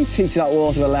 You teach that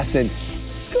water a lesson.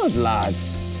 Good lad.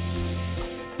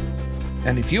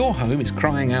 And if your home is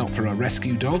crying out for a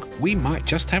rescue dog, we might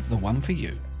just have the one for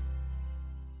you.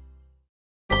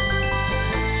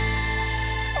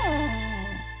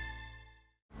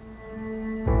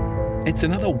 It's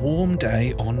another warm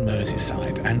day on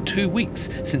Merseyside, and 2 weeks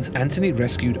since Anthony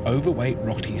rescued overweight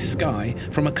Rottie Sky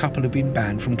from a couple who'd been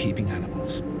banned from keeping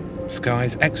animals.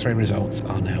 Sky's X-ray results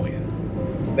are now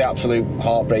in. The absolute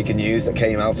heartbreaking news that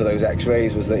came out of those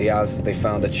X-rays was that they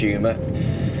found a tumour.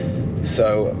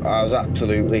 So I was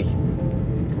absolutely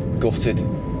gutted.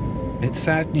 It's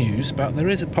sad news, but there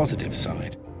is a positive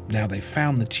side. Now they've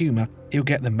found the tumour, he'll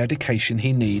get the medication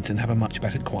he needs and have a much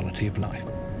better quality of life.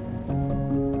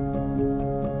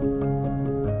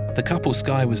 The couple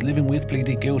Sky was living with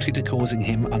pleaded guilty to causing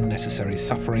him unnecessary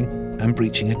suffering and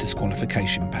breaching a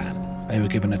disqualification ban. They were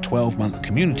given a 12-month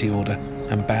community order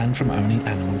and banned from owning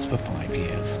animals for 5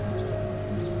 years.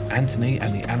 Anthony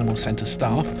and the animal centre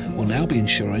staff will now be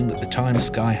ensuring that the time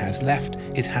Sky has left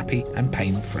is happy and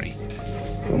pain-free.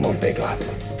 Come on, big lad.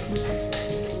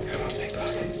 Come on, big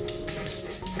lad.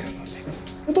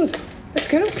 Come on, let's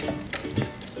go.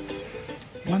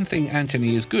 One thing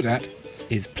Anthony is good at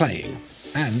is playing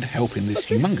and helping this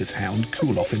humongous hound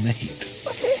cool off in the heat.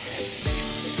 What's this?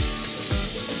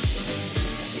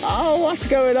 Oh, what's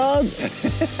going on?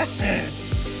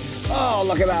 Oh,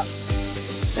 look at that.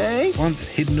 Hey? Once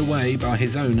hidden away by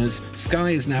his owners, Sky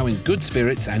is now in good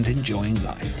spirits and enjoying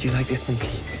life. Do you like this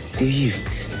monkey? Do you?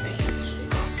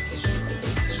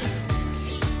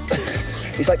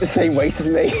 He's like the same weight as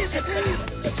me.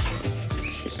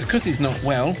 Because he's not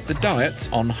well, the diet's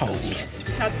on hold.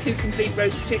 He's had 2 complete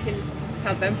roast chickens. He's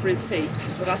had them for his tea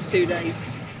the last 2 days.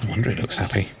 No wonder he looks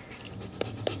happy.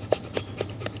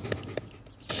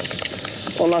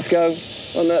 On, let's go.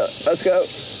 On, let's go.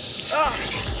 Ah!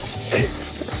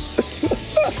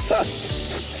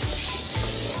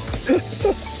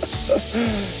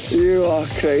 You are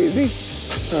crazy.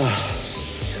 Oh.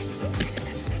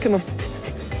 Come on.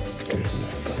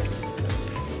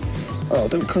 Oh,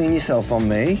 don't clean yourself on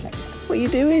me. What are you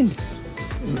doing?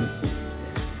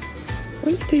 What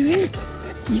are you doing?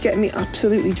 You're getting me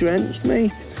absolutely drenched,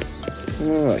 mate.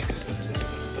 All right.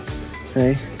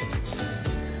 Hey.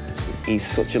 He's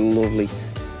such a lovely,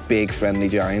 big, friendly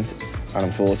giant. And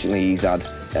unfortunately, he's had,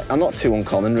 not too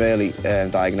uncommon, really,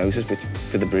 diagnosis, but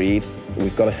for the breed,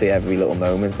 we've got to see every little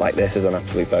moment like this as an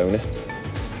absolute bonus.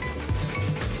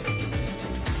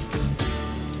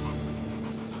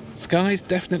 Sky's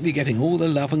definitely getting all the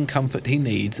love and comfort he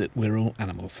needs at Wirral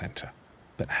Animal Centre.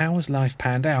 But how has life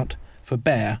panned out for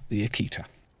Bear the Akita?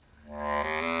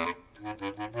 Yeah.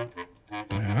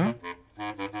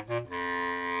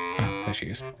 Ah, there she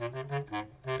is.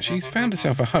 She's found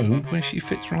herself a home where she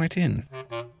fits right in.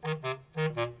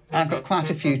 I've got quite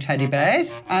a few teddy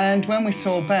bears, and when we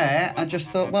saw Bear, I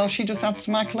just thought, well, she just adds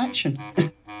to my collection.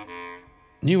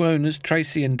 New owners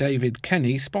Tracy and David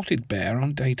Kenny spotted Bear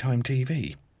on daytime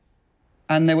TV.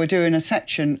 And they were doing a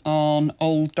section on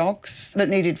old dogs that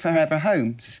needed forever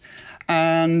homes.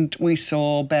 And we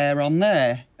saw Bear on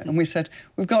there, and we said,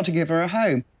 we've got to give her a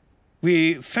home.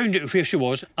 We found out where she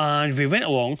was, and we went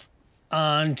along,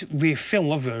 and we fell in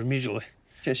love with her immediately.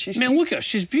 Yeah, she's... I mean, look at her,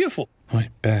 she's beautiful. Right,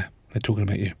 Bear, they're talking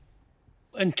about you.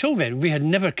 Until then, we had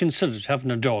never considered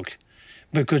having a dog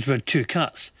because we had 2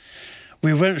 cats.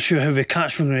 We weren't sure how the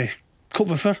cats were going to cope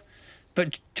with her,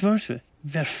 but to be honest with you,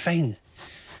 they're fine.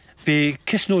 They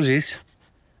kiss noses,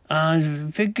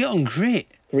 and they get on great.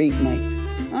 greet me,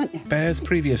 aren't you? Bear's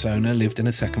previous owner lived in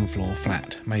a second-floor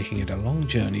flat, making it a long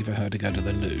journey for her to go to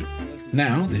the loo.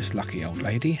 Now, this lucky old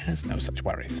lady has no such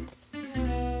worries.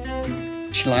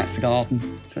 She likes the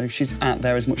garden, so she's out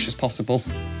there as much as possible.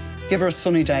 Give her a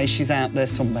sunny day, she's out there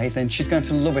sunbathing. She's going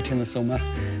to love it in the summer.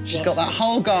 She's got that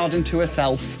whole garden to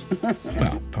herself.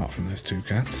 Well, apart from those two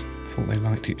cats, thought they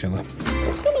liked each other.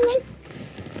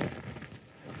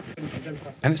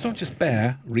 And it's not just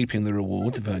Bear reaping the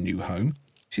rewards of her new home.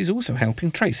 She's also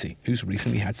helping Tracy, who's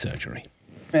recently had surgery.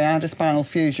 I had a spinal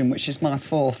fusion, which is my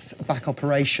 4th back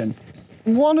operation.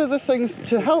 One of the things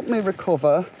to help me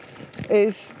recover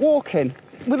is walking.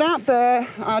 Without Bear,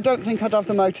 I don't think I'd have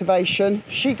the motivation.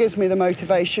 She gives me the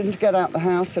motivation to get out the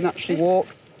house and actually walk.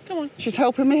 Come on. She's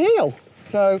helping me heal,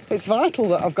 so it's vital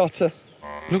that I've got her.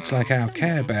 Looks like our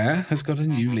Care Bear has got a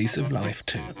new lease of life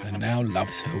too, and now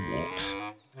loves her walks.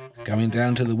 Going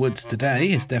down to the woods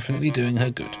today is definitely doing her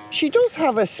good. She does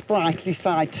have a sprightly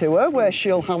side to her, where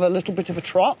she'll have a little bit of a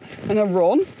trot and a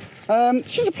run.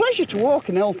 She's a pleasure to walk,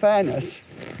 in all fairness.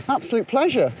 Absolute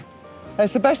pleasure.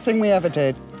 It's the best thing we ever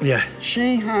did. Yeah.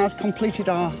 She has completed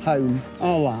our home,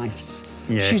 our lives.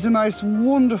 Yeah. She's the most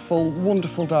wonderful,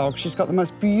 wonderful dog. She's got the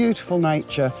most beautiful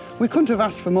nature. We couldn't have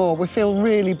asked for more. We feel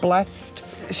really blessed.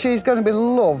 She's going to be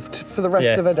loved for the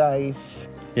rest of her days.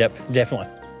 Yep, definitely.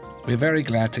 We're very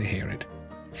glad to hear it.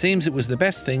 Seems it was the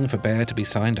best thing for Bear to be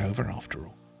signed over after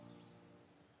all.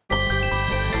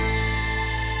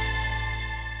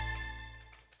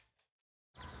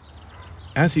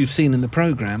 As you've seen in the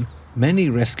programme,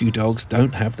 many rescue dogs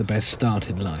don't have the best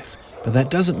start in life, but that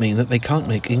doesn't mean that they can't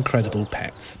make incredible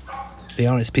pets. The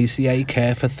RSPCA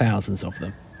care for thousands of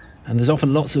them, and there's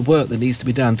often lots of work that needs to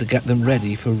be done to get them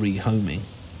ready for rehoming.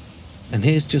 And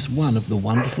here's just one of the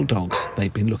wonderful dogs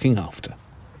they've been looking after.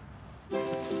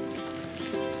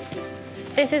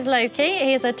 This is Loki.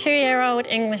 He's a 2-year-old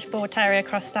English Bull Terrier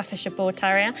cross Staffordshire Bull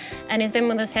Terrier, and he's been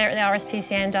with us here at the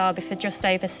RSPCA in Derby for just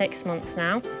over 6 months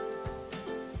now.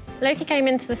 Loki came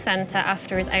into the centre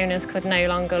after his owners could no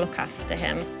longer look after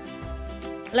him.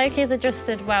 Loki has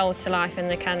adjusted well to life in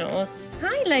the kennels.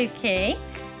 Hi, Loki.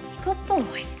 Good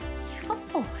boy.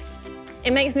 Good boy.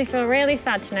 It makes me feel really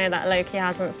sad to know that Loki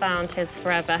hasn't found his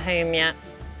forever home yet.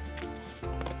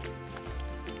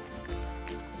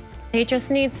 He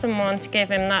just needs someone to give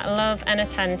him that love and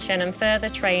attention and further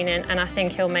training, and I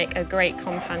think he'll make a great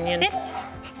companion. Sit.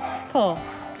 Paw.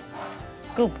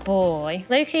 Good boy.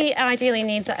 Loki ideally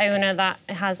needs an owner that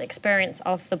has experience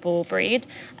of the bull breed.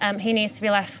 He needs to be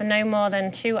left for no more than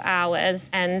 2 hours,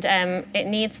 and it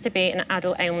needs to be an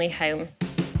adult-only home.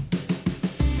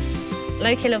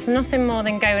 Loki loves nothing more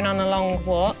than going on a long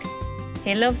walk.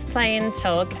 He loves playing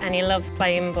tug and he loves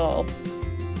playing ball.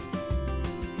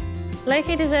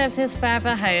 Loki deserves his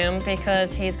forever home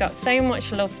because he's got so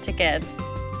much love to give.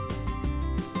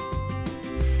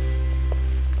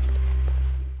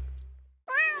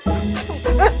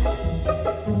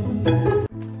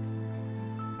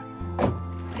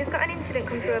 Just got an incident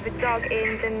come through of a dog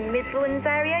in the Midlands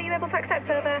area. Are you able to accept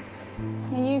over?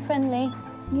 Are you friendly?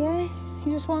 Yeah,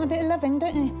 you just want a bit of loving,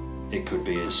 don't you? It could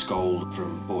be a scold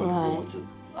from boiling water.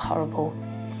 Horrible.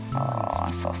 Oh,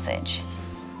 sausage.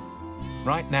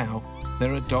 Right now,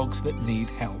 there are dogs that need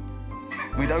help.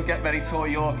 We don't get many toy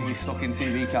Yorkies stuck in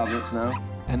TV cabinets now.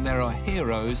 And there are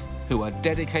heroes who are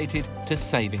dedicated to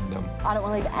saving them. I don't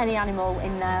want to leave any animal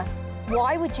in there.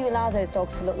 Why would you allow those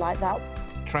dogs to look like that?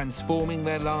 Transforming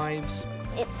their lives.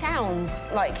 It sounds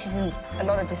like she's in a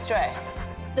lot of distress.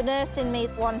 The nurse in me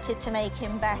wanted to make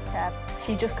him better.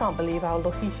 She just can't believe how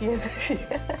lucky she is.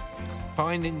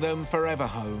 Finding them forever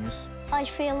homes. I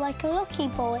feel like a lucky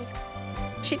boy.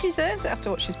 She deserves it after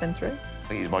what she's been through. I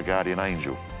think he's my guardian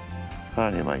angel,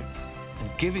 aren't you, mate? And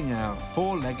giving our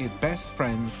four-legged best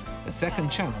friends a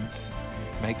second chance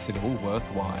makes it all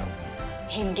worthwhile.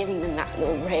 Him giving them that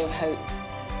little ray of hope.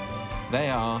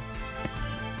 They are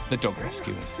the dog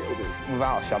rescuers.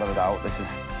 Without a shadow of a doubt, this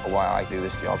is why I do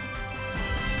this job.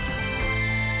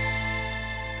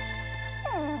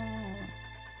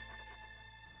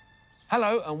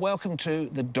 Hello and welcome to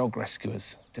The Dog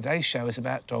Rescuers. Today's show is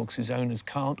about dogs whose owners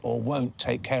can't or won't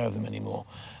take care of them anymore,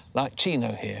 like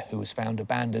Chino here, who was found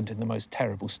abandoned in the most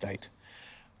terrible state.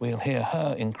 We'll hear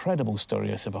her incredible story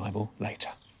of survival later.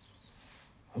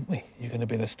 Won't we? You're going to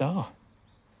be the star.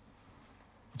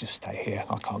 Just stay here,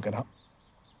 I can't get up.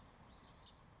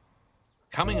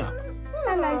 Coming up.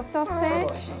 Hello,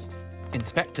 sausage.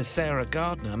 Inspector Sarah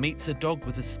Gardner meets a dog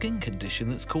with a skin condition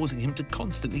that's causing him to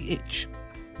constantly itch.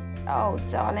 Oh,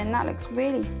 darling, that looks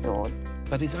really sore.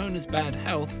 But his owner's bad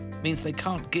health means they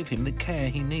can't give him the care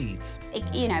he needs.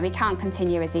 You know, he can't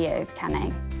continue as he is, can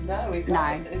he? No, he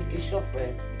can't. He's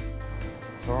suffering.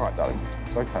 It's all right, darling.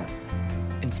 It's okay.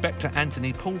 Inspector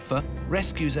Anthony Pulfer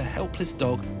rescues a helpless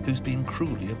dog who's been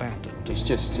cruelly abandoned. It's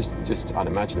just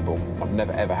unimaginable. I've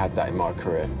never ever had that in my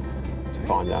career, to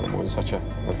find the animal in such a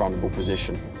vulnerable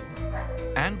position.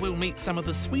 And we'll meet some of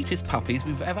the sweetest puppies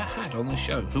we've ever had on the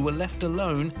show, who were left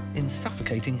alone in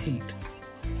suffocating heat.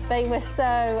 They were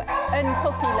so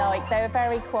unpuppy-like. They were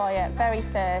very quiet, very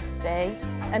thirsty.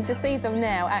 And to see them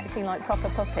now acting like proper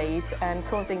puppies and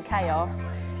causing chaos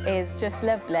is just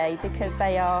lovely, because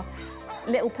they are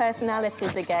little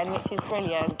personalities again, which is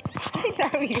brilliant. I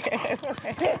know you.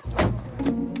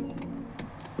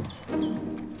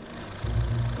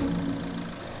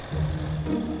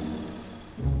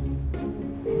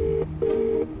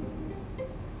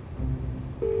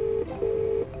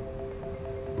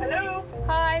 Hello?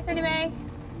 Hi, it's only me.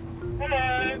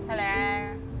 Hello?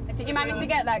 Hello. Did you manage to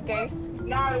get that goose?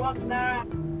 No, it wasn't there.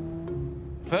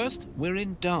 First, we're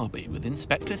in Derby with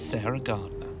Inspector Sarah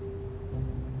Gardner.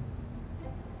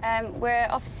 We're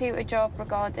off to a job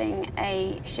regarding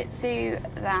a Shih Tzu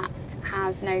that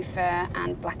has no fur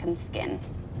and blackened skin.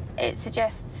 It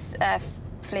suggests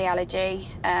flea allergy,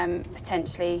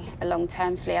 potentially a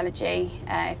long-term flea allergy.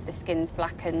 If the skin's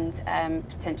blackened,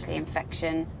 potentially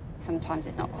infection. Sometimes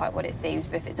it's not quite what it seems,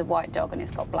 but if it's a white dog and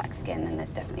it's got black skin, then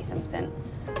there's definitely something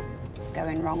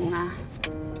going wrong there.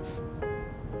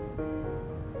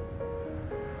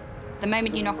 The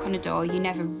moment you knock on a door, you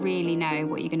never really know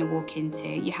what you're going to walk into.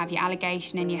 You have your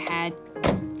allegation in your head,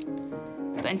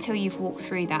 but until you've walked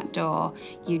through that door,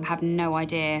 you have no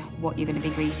idea what you're going to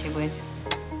be greeted with.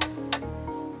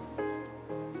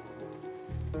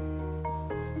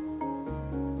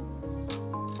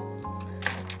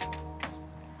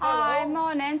 Hi,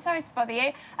 morning. Sorry to bother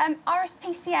you.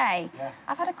 RSPCA. Yeah.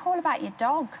 I've had a call about your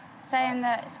dog, saying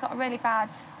that it's got a really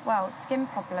bad, well, skin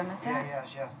problem, is it?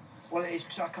 Yeah. Well, it is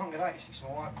because I can't get out. It's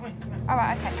all right. Come in. All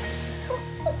right, OK.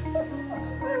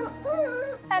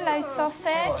 Hello,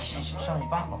 sausage. It's on your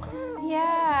back, look.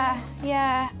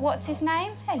 Yeah. What's his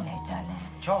name? Hello, darling.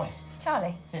 Charlie.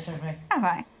 Charlie? Yes, it's me. All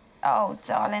right. Oh,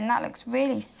 darling, that looks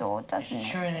really sore, doesn't it?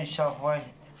 He's chewing himself away.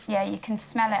 Yeah, you can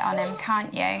smell it on him,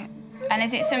 can't you? And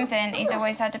is it something he's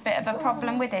always had a bit of a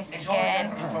problem with his skin? He's always had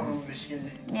a problem with his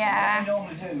skin. Yeah. What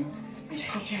we normally do is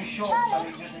cut him short so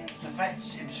it doesn't affect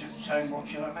him so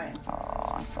much, you know what I mean?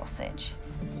 Oh, sausage.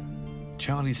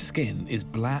 Charlie's skin is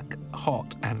black,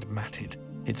 hot and matted.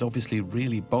 It's obviously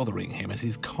really bothering him as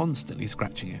he's constantly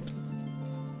scratching it.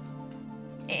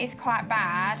 It is quite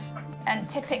bad, and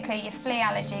typically your flea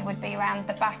allergy would be around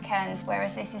the back end,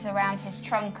 whereas this is around his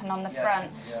trunk and on the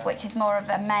front, which is more of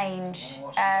a mange.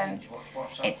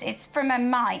 It's from a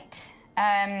mite.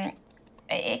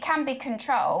 It can be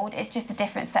controlled, it's just a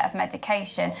different set of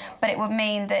medication, but it would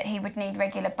mean that he would need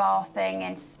regular bathing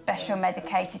and special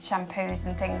medicated shampoos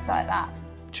and things like that.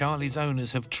 Charlie's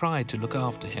owners have tried to look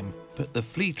after him, but the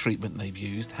flea treatment they've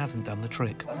used hasn't done the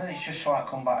trick. And then it's just like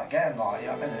come back again, like, you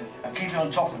know what I mean? And keeping on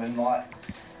top of him, like,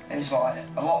 it's like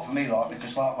a lot for me, like,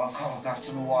 because like I can't look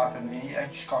after my wife and I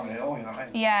just can't do it all, you know what I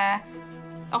mean? Yeah.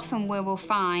 Often we will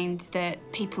find that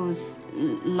people's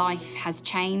life has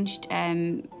changed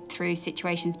through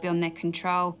situations beyond their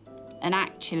control, and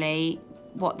actually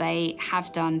what they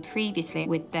have done previously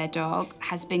with their dog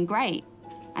has been great,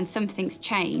 and something's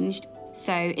changed.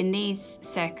 So in these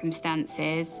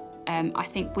circumstances, I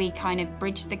think we kind of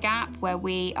bridge the gap where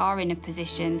we are in a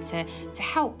position to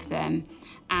help them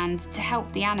and to help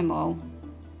the animal.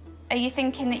 Are you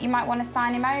thinking that you might want to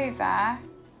sign him over?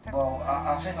 Well,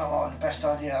 I think that like the best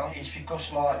idea is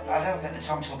because like I don't get the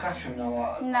time to look after him now.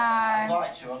 Like, no. I'd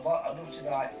like to. I'd love to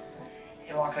like,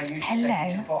 you know, like I used to take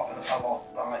him to the park a lot,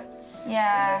 like the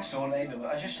next door neighbour.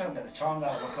 But I just don't get the time now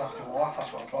to look after my wife.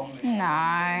 That's what the problem is.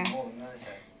 No. More than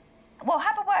anything. Well,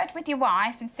 have a word with your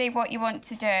wife and see what you want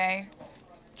to do.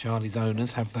 Charlie's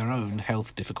owners have their own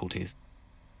health difficulties.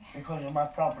 Because of my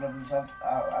problems,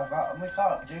 we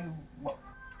can't do what.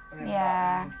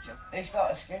 Yeah. He's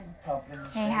got a skin problem.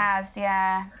 He has,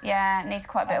 yeah. Needs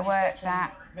quite a bit of work,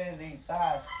 that. Really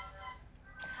bad.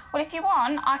 Well, if you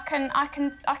want, I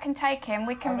can take him.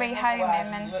 We can rehome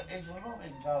him and. He's a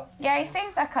lovely dog. Yeah, he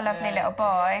seems like a lovely little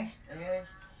boy. He is.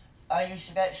 I used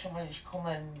to get someone to come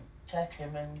and take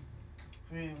him and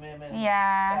groom him and.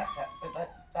 Yeah.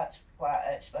 But that's quite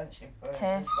expensive for him.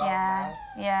 It is,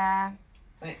 yeah.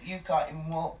 But you can't even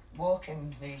walk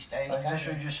him these days. Unless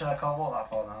you just say I can't walk that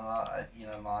far now, you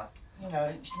know, my. You know,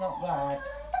 it's not right.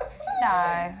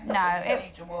 No. You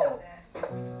need to walk.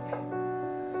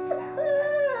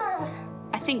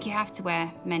 I think you have to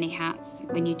wear many hats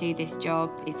when you do this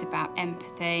job. It's about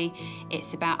empathy,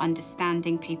 it's about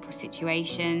understanding people's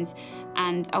situations,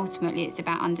 and ultimately it's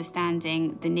about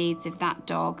understanding the needs of that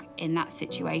dog in that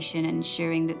situation and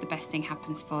ensuring that the best thing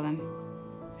happens for them.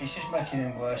 It's just making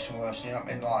him worse and worse, you know what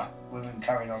I mean? Like, women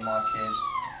carrying on like he is.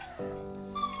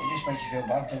 It just makes you feel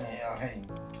bad, doesn't it, you know what I mean?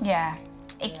 Yeah.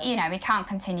 You know, he can't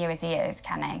continue as he is,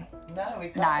 can he? No, he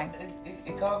can't. No.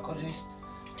 He can't, because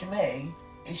to me,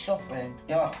 he's suffering.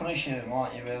 You're like punishing him,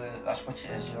 aren't you, really? That's what it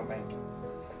is, you know what I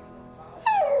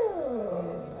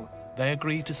mean? They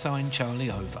agree to sign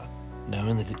Charlie over,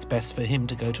 knowing that it's best for him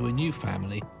to go to a new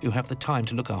family who have the time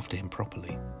to look after him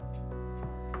properly.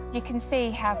 You can see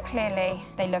how clearly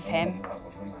they love him.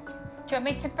 Do you want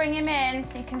me to bring him in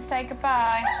so you can say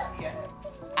goodbye? Yeah.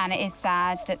 And it is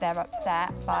sad that they're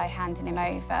upset by handing him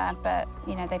over, but,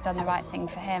 you know, they've done the right thing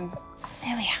for him.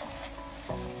 There we are.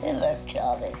 Hello,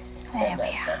 Charlie. There we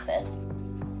are.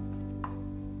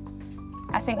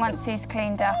 I think once he's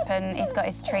cleaned up and he's got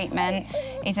his treatment,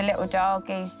 he's a little dog.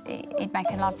 He'd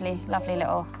make a lovely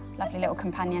little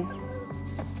companion.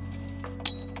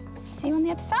 See you on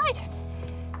the other side.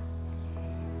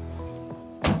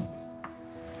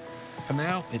 For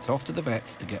now, it's off to the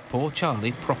vets to get poor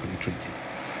Charlie properly treated.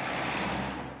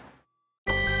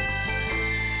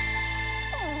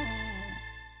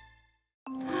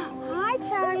 Hi,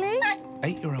 Charlie.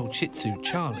 8-year-old Shih Tzu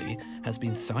Charlie has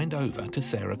been signed over to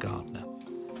Sarah Gardner.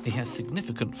 He has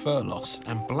significant fur loss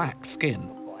and black skin.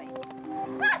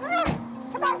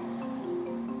 Come on.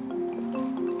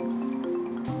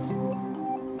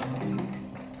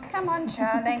 Come on,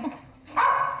 Charlie.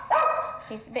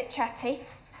 He's a bit chatty.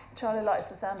 Charlie likes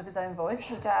the sound of his own voice.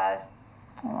 He does.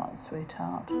 All right,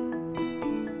 sweetheart.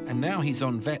 And now he's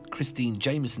on vet Christine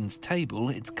Jameson's table,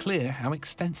 it's clear how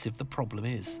extensive the problem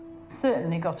is.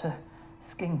 Certainly got a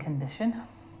skin condition.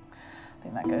 I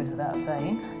think that goes without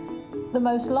saying. The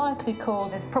most likely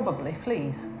cause is probably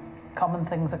fleas. Common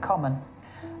things are common,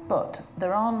 but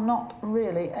there are not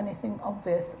really anything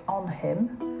obvious on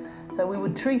him. So we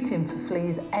would treat him for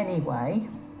fleas anyway,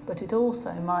 but it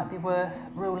also might be worth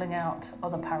ruling out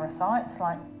other parasites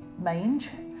like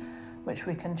mange, which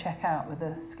we can check out with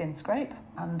a skin scrape.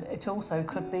 And it also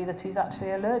could be that he's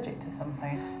actually allergic to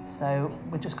something. So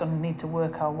we're just going to need to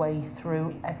work our way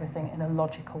through everything in a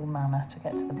logical manner to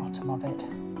get to the bottom of it.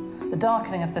 The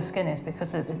darkening of the skin is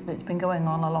because it's been going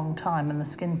on a long time and the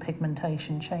skin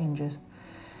pigmentation changes.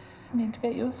 You need to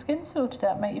get your skin sorted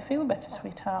out, make you feel better,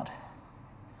 sweetheart.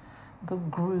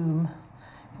 Good groom.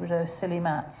 Rid of those silly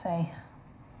mats, eh?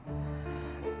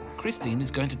 Christine is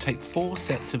going to take 4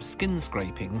 sets of skin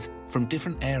scrapings from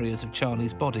different areas of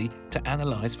Charlie's body to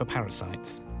analyse for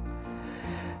parasites.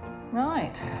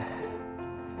 Right.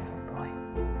 Good boy.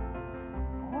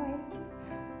 Boy.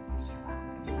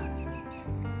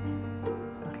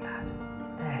 Good lad.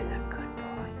 There's a good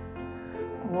boy.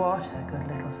 What a good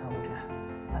little soldier.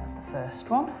 That's the first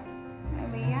one. There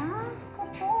we are.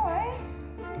 Good boy.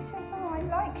 He says, oh, I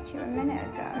liked you a minute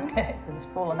ago. Okay, so it's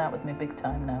fallen out with me big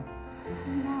time now.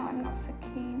 No, I'm not so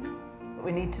keen. But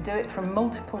we need to do it from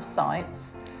multiple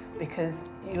sites because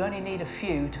you only need a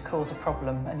few to cause a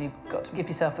problem and you've got to give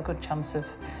yourself a good chance of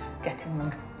getting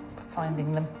them,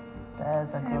 finding them.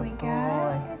 There's a good boy. There we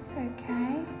go. It's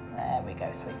okay. There we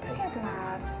go, sweet pea. Good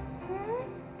lad.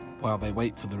 While they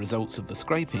wait for the results of the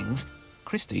scrapings,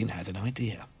 Christine has an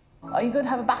idea. Are you going to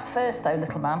have a bath first, though,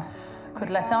 little man? Could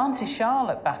let Auntie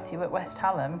Charlotte bath you at West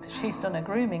Hallam because she's done her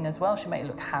grooming as well. She'll make you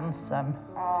look handsome.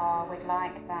 Oh, we'd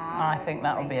like that. I think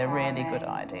that would be a really good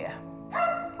idea.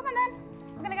 Come on then.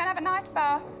 We're going to go and have a nice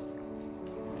bath.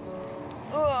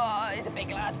 Oh, he's a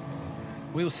big lad.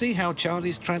 We'll see how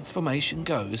Charlie's transformation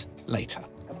goes later.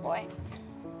 Good boy.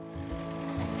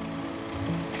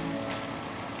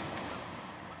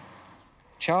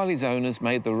 Charlie's owners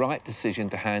made the right decision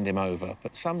to hand him over,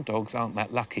 but some dogs aren't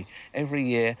that lucky. Every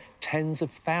year, tens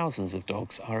of thousands of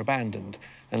dogs are abandoned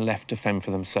and left to fend for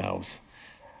themselves.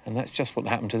 And that's just what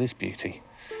happened to this beauty,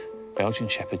 Belgian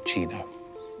Shepherd Chino.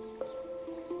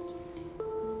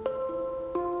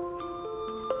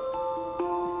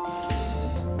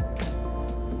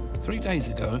 Three days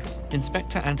ago,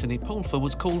 Inspector Anthony Pulfer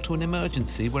was called to an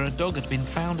emergency where a dog had been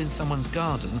found in someone's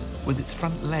garden with its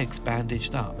front legs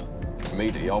bandaged up.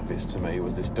 Immediately obvious to me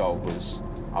was this dog was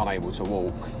unable to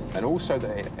walk, and also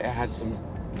that it had some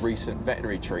recent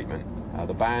veterinary treatment.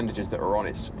 The bandages that were on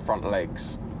its front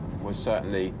legs was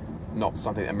certainly not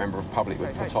something that a member of the public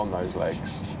would put on those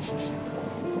legs.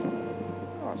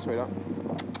 All right, sweetheart.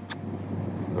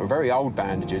 They were very old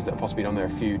bandages that had possibly been on there a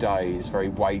few days, very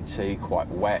weighty, quite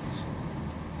wet.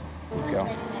 Good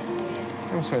girl.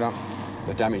 Come on, sweetheart.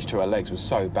 The damage to her legs was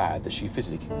so bad that she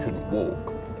physically couldn't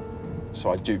walk. So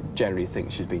I do generally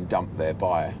think she'd been dumped there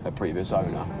by her previous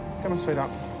owner. Come on,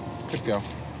 sweetheart. Good girl.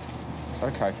 It's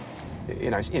okay.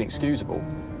 You know, it's inexcusable.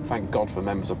 Thank God for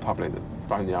members of the public that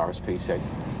phoned the RSPCA.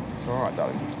 It's all right,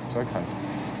 darling. It's okay.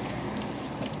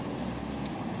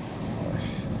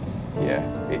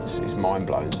 Yeah, it's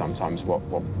mind-blowing sometimes what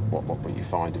you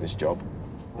find in this job.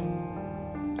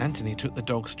 Anthony took the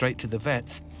dog straight to the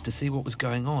vets to see what was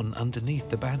going on underneath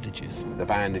the bandages. The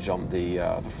bandage on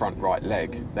the front right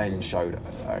leg then showed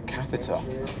a catheter,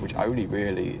 which only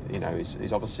really, you know,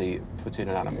 is obviously put in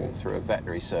an animal through a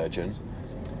veterinary surgeon.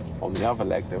 On the other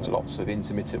leg, there was lots of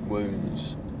intermittent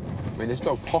wounds. I mean, this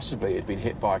dog possibly had been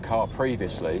hit by a car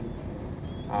previously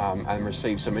and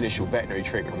received some initial veterinary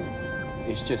treatment.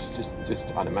 It's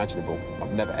just unimaginable.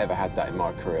 I've never, ever had that in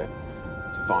my career,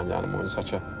 to find an animal in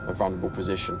such a vulnerable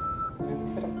position.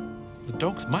 The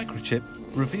dog's microchip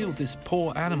revealed this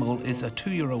poor animal is a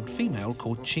 2-year-old female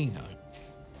called Chino.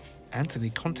 Anthony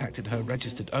contacted her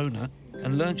registered owner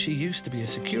and learned she used to be a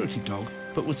security dog,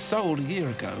 but was sold a year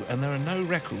ago, and there are no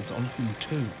records on who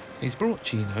to. He's brought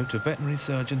Chino to veterinary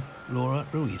surgeon Laura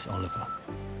Ruiz-Oliver.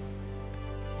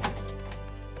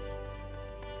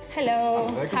 Hello,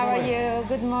 Hello, how are morning. you?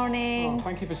 Good morning. Oh,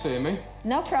 thank you for seeing me.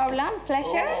 No problem,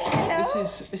 pleasure. Hello.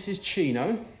 This is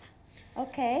Chino.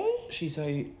 Okay. She's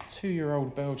a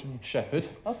 2-year-old Belgian Shepherd.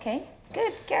 Okay,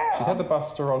 good girl. She's had the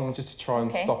buster on just to try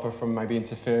and Okay. stop her from maybe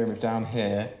interfering with down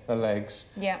here, the legs.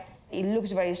 Yeah, it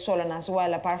looks very swollen as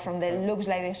well, apart from the looks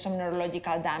like there's some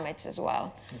neurological damage as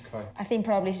well. Okay. I think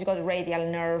probably she's got radial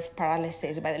nerve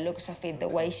paralysis by the looks of it, the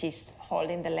way she's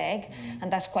holding the leg.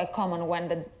 And that's quite common when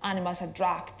the animals are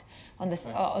dragged on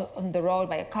the road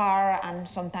by a car, and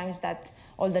sometimes that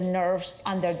all the nerves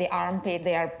under the armpit,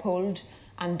 they are pulled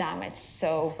and damaged.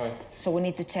 So we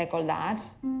need to check all that.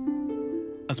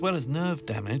 As well as nerve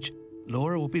damage,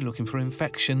 Laura will be looking for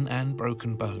infection and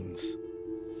broken bones.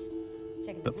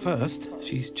 But first,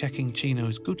 she's checking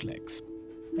Chino's good legs.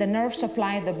 The nerve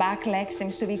supply, the back leg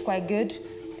seems to be quite good.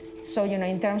 So, you know,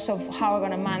 in terms of how we're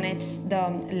going to manage the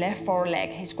left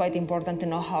foreleg, it's quite important to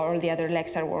know how all the other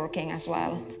legs are working as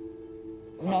well.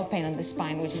 No pain on the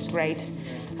spine, which is great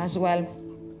as well.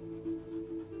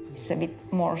 It's a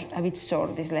bit sore,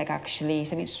 this leg actually.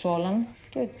 It's a bit swollen.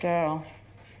 Good girl.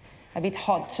 A bit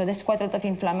hot, so there's quite a lot of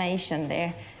inflammation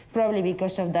there. Probably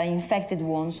because of the infected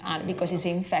wounds, and because it's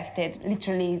infected,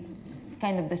 literally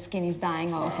kind of the skin is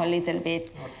dying off a little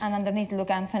bit. And underneath,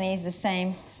 look, Anthony, is the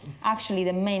same. Actually,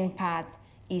 the main part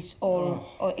is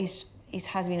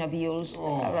has been abused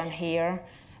around here.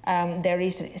 There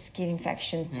is a skin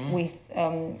infection with,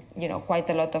 you know, quite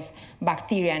a lot of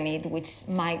bacteria in it, which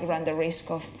might run the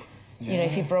risk of, you know,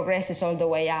 if it progresses all the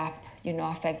way up, you know,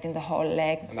 affecting the whole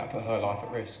leg. And that put her life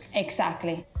at risk.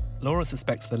 Exactly. Laura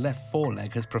suspects the left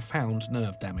foreleg has profound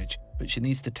nerve damage, but she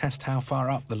needs to test how far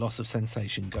up the loss of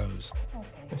sensation goes.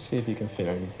 Let's see if you can feel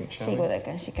anything, shall See we?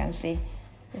 whether she can see.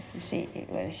 Just to see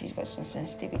whether she's got some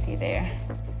sensitivity there.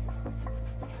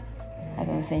 I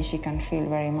don't think she can feel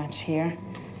very much here.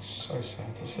 So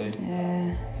sad to see.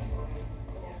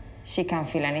 She can't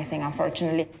feel anything,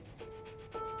 unfortunately.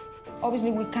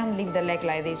 Obviously, we can't leave the leg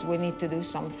like this. We need to do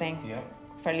something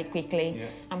fairly quickly.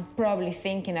 I'm probably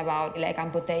thinking about leg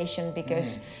amputation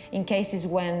because in cases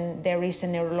when there is a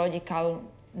neurological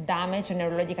damage or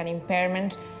neurological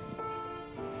impairment,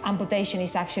 amputation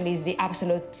is the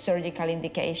absolute surgical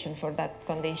indication for that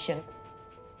condition.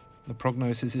 The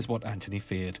prognosis is what Anthony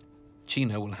feared.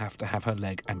 Chino will have to have her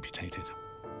leg amputated.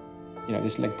 You know,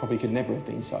 this leg probably could never have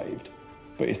been saved,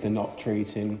 but it's the not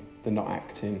treating, the not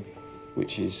acting,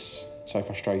 which is so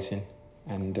frustrating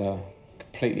and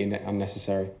completely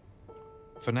unnecessary.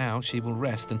 For now, she will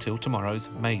rest until tomorrow's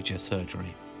major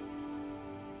surgery.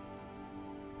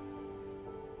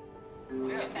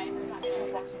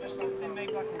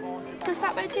 Does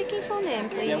that boat take your full name,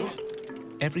 please?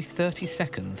 Every 30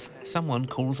 seconds, someone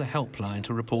calls a helpline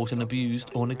to report an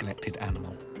abused or neglected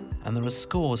animal. And there are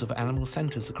scores of animal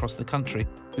centres across the country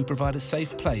who provide a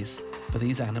safe place for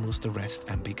these animals to rest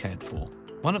and be cared for.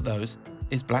 One of those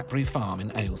is Blackberry Farm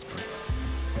in Aylesbury.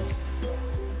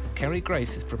 Kerry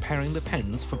Grace is preparing the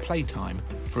pens for playtime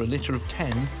for a litter of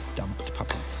 10 dumped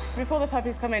puppies. Before the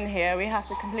puppies come in here, we have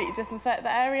to completely disinfect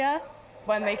the area.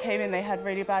 When they came in, they had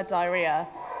really bad diarrhoea.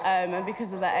 And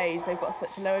because of their age, they've got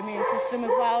such a low immune system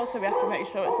as well, so we have to make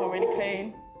sure it's all really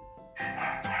clean.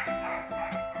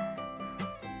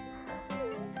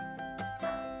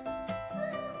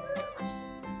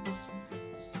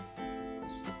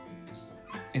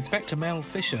 Inspector Mel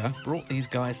Fisher brought these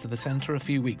guys to the centre a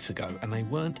few weeks ago, and they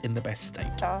weren't in the best state.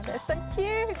 Oh, they're so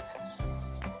cute.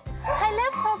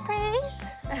 Hello, puppies.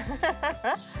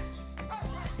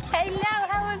 Hello,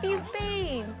 how have you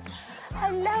been?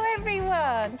 Hello,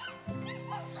 everyone.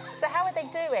 So how are they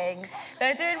doing?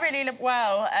 They're doing really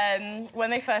well.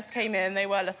 When they first came in, they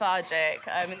were lethargic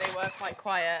and they were quite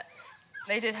quiet.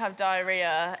 They did have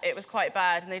diarrhoea. It was quite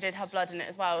bad, and they did have blood in it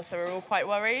as well, so we were all quite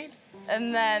worried.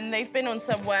 And then they've been on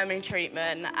some worming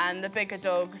treatment, and the bigger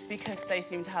dogs, because they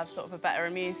seem to have sort of a better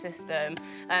immune system,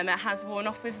 it has worn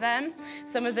off with them.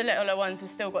 Some of the littler ones have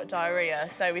still got diarrhoea,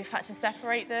 so we've had to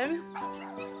separate them.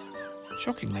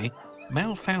 Shockingly,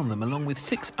 Mel found them along with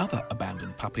 6 other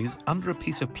abandoned puppies under a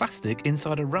piece of plastic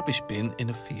inside a rubbish bin in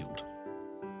a field.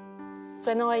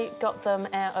 When I got them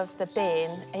out of the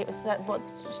bin, it was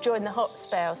during the hot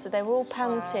spell, so they were all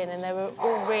panting and they were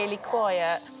all really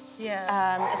quiet.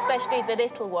 Yeah. Especially the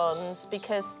little ones,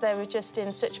 because they were just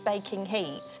in such baking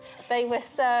heat. They were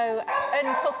so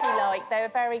unpuppy-like. They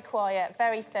were very quiet,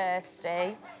 very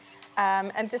thirsty.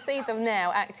 And to see them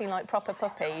now acting like proper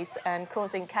puppies and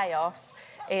causing chaos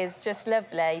is just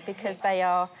lovely, because they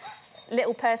are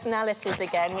little personalities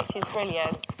again, which is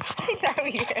brilliant. I know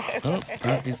you. Oh,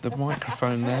 that is the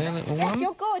microphone there, little one. Yes,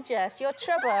 you're gorgeous. You're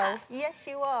trouble. Yes,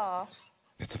 you are.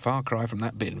 It's a far cry from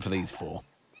that bin for these 4.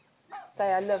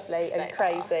 They are lovely and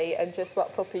crazy and just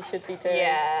what puppies should be doing.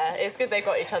 Yeah, it's good they've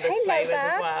got each other to play with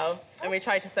as Babs. well. And we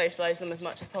try to socialise them as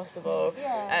much as possible.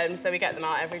 Yeah. So we get them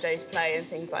out every day to play and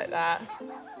things like that.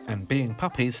 And being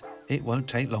puppies, it won't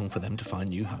take long for them to find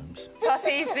new homes.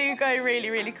 Puppies do go really,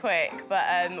 really quick,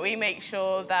 but we make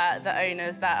sure that the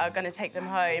owners that are going to take them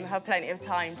home have plenty of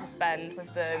time to spend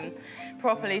with them,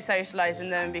 properly socialising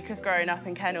them, because growing up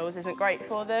in kennels isn't great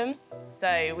for them.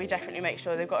 So we definitely make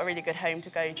sure they've got a really good home to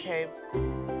go to.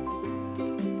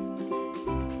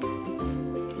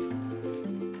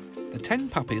 The 10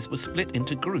 puppies were split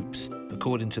into groups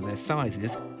according to their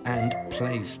sizes and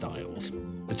play styles.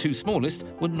 The 2 smallest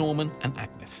were Norman and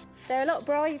Agnes. They're a lot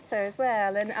brighter as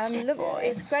well, and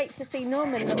it's great to see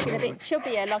Norman looking a bit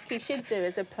chubbier, like he should do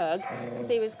as a pug, because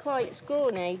he was quite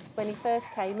scrawny when he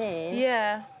first came in.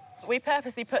 Yeah. We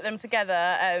purposely put them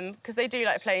together because they do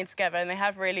like playing together, and they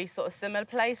have really sort of similar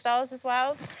play styles as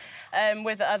well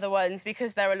with the other ones,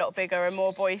 because they're a lot bigger and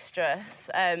more boisterous.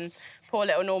 Poor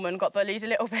little Norman got bullied a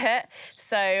little bit.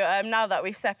 So now that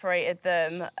we've separated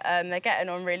them, they're getting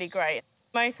on really great.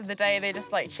 Most of the day they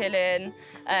just like chilling,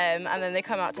 and then they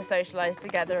come out to socialise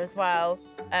together as well.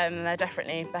 They're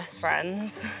definitely best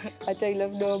friends. I do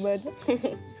love Norman.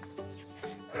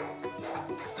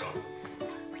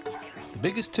 The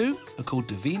biggest 2 are called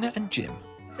Davina and Jim.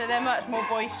 So they're much more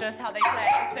boisterous how they play,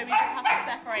 so we just have to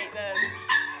separate them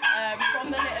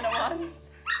from the littler ones.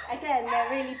 Again, they're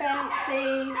really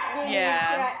bouncy, really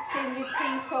interacting with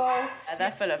people.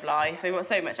 They're full of life. They've got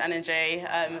so much energy,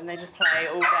 and they just play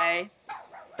all day.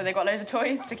 So they've got loads of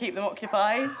toys to keep them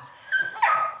occupied.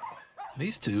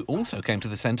 These 2 also came to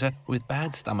the centre with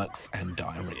bad stomachs and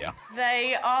diarrhoea.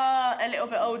 They are a little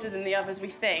bit older than the others, we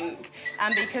think,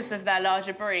 and because of their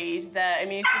larger breed, their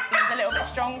immune system is a little bit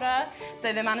stronger,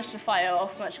 so they manage to fight it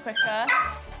off much quicker.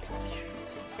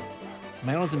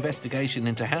 Mel's investigation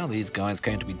into how these guys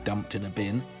came to be dumped in a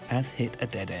bin has hit a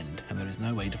dead end, and there is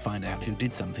no way to find out who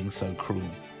did something so cruel.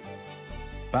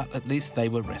 But at least they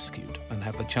were rescued and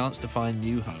have the chance to find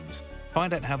new homes.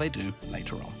 Find out how they do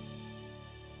later on.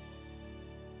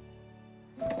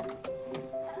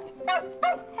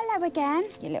 Hello again,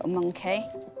 you little monkey.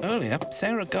 Earlier,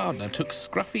 Sarah Gardner took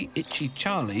scruffy, itchy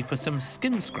Charlie for some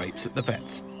skin scrapes at the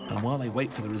vet's. And while they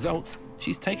wait for the results,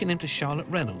 she's taken him to Charlotte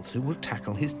Reynolds, who will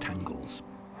tackle his tangles.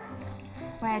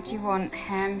 Where do you want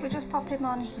him? We'll just pop him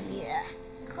on here.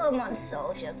 Come on,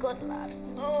 soldier, good lad.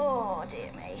 Oh,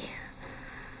 dear me.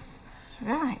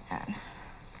 Right, then.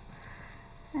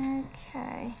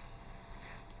 OK.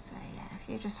 So, yeah, if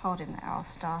you just hold him there, I'll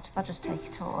start. If I just take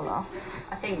it all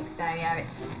off. I think so, yeah.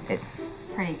 It's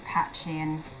pretty patchy,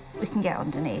 and we can get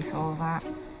underneath all that.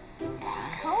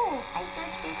 Cool. I'm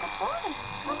going to be the boy.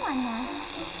 Come on, now.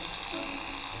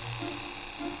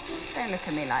 Don't look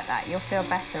at me like that. You'll feel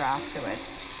better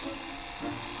afterwards.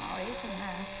 Oh, he's a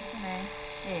mess, isn't he?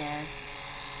 He is.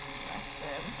 Bless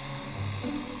him.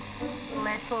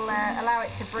 It'll allow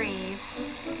it to breathe,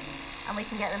 and we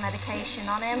can get the medication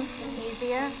on him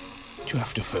easier. Do you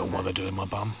have to film while they're doing my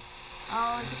bum?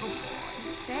 Oh, it's a good boy.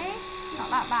 See? Not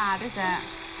that bad, is it?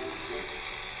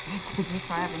 Did you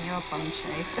try having your bum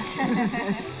shaved?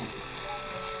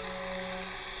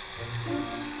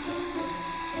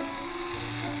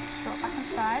 Drop back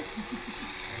inside.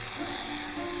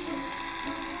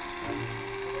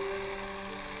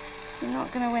 You're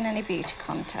not going to win any beauty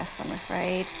contests, I'm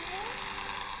afraid.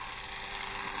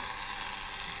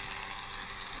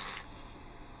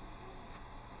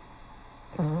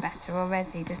 better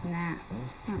already, doesn't it?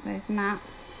 Like those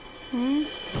mats.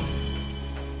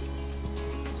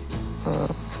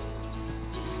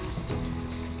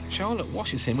 Charlotte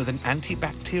washes him with an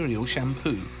antibacterial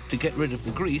shampoo to get rid of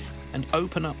the grease and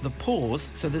open up the pores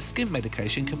so the skin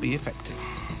medication can be effective.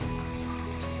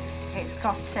 It's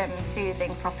got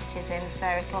soothing properties in, so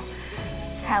it'll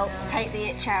help take the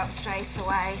itch out straight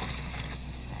away.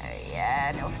 So yeah,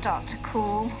 and it'll start to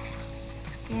cool the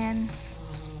skin.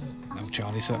 Well,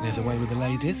 Charlie certainly has a way with the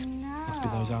ladies. Must be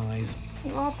those eyes.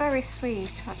 You are very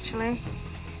sweet, actually.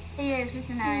 He is,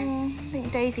 isn't he? I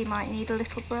think Daisy might need a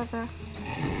little brother.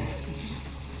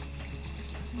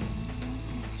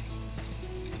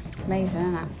 Amazing,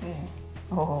 isn't it?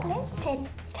 Oh.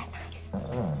 Nice.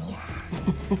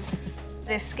 Yeah.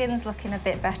 The skin's looking a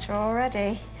bit better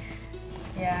already.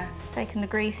 Yeah. It's taken the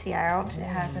greasy out. It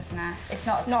has, isn't it? It's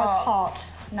not as not hot. as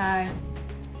hot. No.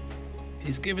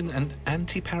 He's given an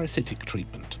anti-parasitic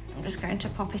treatment. I'm just going to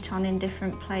pop it on in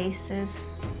different places.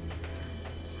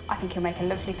 I think he'll make a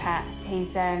lovely pet.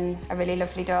 He's a really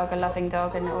lovely dog, a loving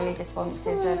dog, and all he just wants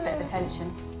is a bit of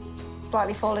attention.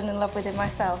 Slightly fallen in love with him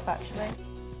myself, actually.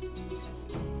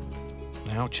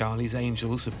 Now Charlie's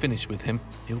angels have finished with him,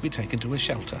 he'll be taken to a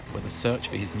shelter where the search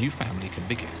for his new family can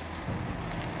begin.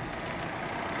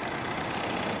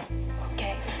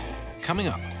 Okay. Coming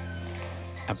up,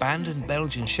 abandoned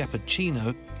Belgian Shepherd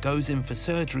Chino goes in for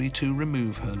surgery to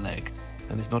remove her leg,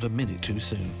 and it's not a minute too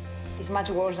soon. It's much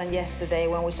worse than yesterday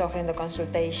when we saw her in the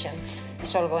consultation.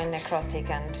 It's all going necrotic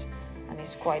and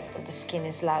it's quite, the skin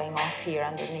is sloughing off here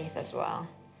underneath as well.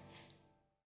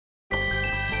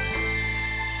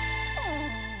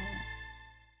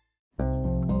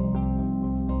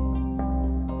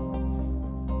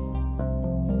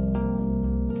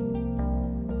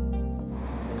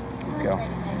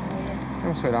 Come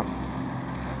on, sweetheart.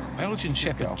 Belgian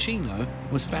Shepherd Chino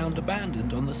was found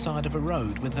abandoned on the side of a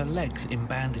road with her legs in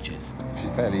bandages.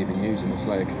 She's barely even using this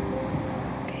leg.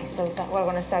 Okay, so we're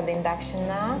going to start the induction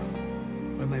now.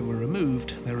 When they were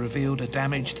removed, they revealed a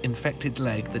damaged, infected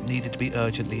leg that needed to be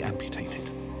urgently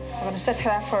amputated. We're going to set her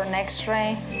up for an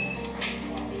X-ray.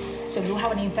 So you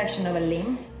have an infection of a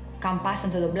limb, can pass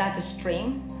into the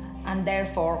bloodstream, and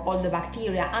therefore all the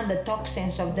bacteria and the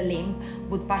toxins of the limb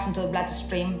would pass into the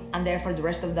bloodstream, and therefore the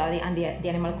rest of the body, and the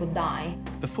animal could die.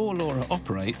 Before Laura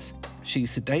operates, she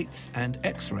sedates and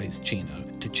X-rays Chino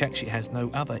to check she has no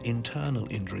other internal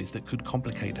injuries that could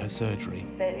complicate her surgery.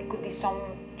 There could be some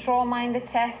trauma in the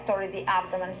chest or in the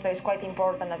abdomen, so it's quite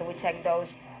important that we check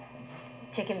those.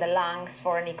 Checking the lungs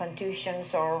for any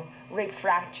contusions or rib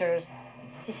fractures.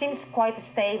 She seems quite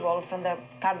stable from the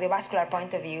cardiovascular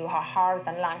point of view. Her heart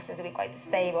and lungs seem to be quite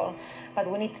stable, but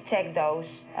we need to check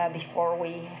those before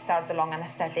we start the long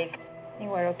anesthetic. I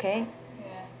think we're okay?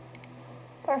 Yeah.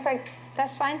 Perfect,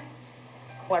 that's fine.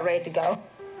 We're ready to go.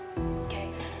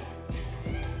 Okay.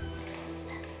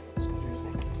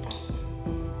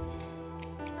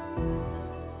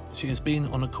 She has been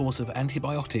on a course of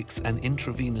antibiotics and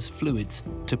intravenous fluids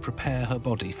to prepare her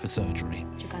body for surgery.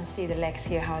 You can see the legs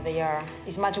here, how they are.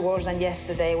 It's much worse than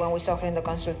yesterday when we saw her in the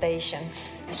consultation.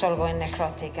 It's all going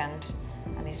necrotic and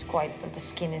it's quite, the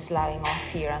skin is sloughing off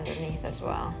here underneath as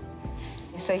well.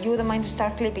 So you wouldn't mind to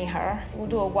start clipping her? We'll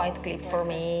do a wide clip for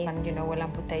me and, you know, we'll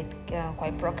amputate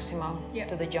quite proximal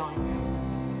to the joint.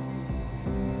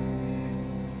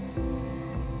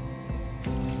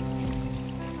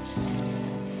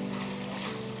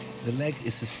 The leg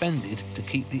is suspended to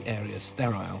keep the area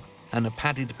sterile, and a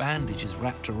padded bandage is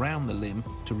wrapped around the limb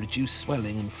to reduce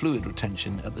swelling and fluid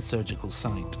retention at the surgical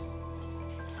site.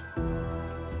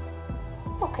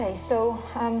 Okay, so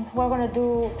we're going to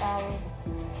do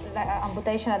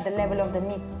amputation at the level of the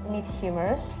mid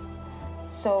humerus.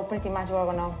 So pretty much we're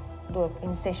going to do an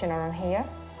incision around here.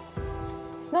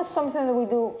 It's not something that we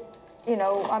do, you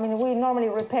know, I mean, we normally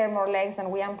repair more legs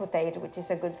than we amputate, which is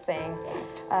a good thing.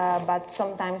 But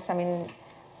sometimes, I mean,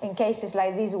 in cases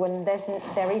like this, when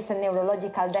there is a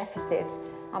neurological deficit,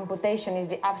 amputation is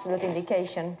the absolute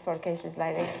indication for cases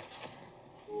like this.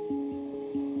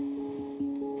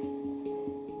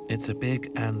 It's a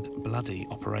big and bloody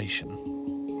operation.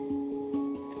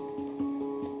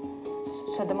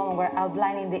 So at the moment, we're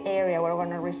outlining the area where we're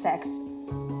going to resect.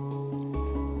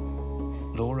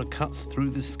 Laura cuts through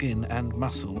the skin and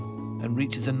muscle and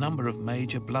reaches a number of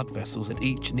major blood vessels that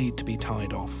each need to be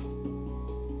tied off.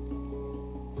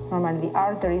 Normally, the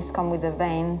arteries come with the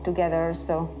vein together,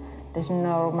 so there's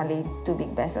normally two big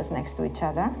vessels next to each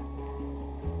other.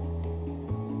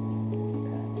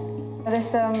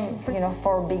 There's, you know,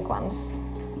 4 big ones,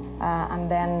 and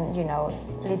then, you know,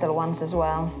 little ones as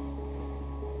well.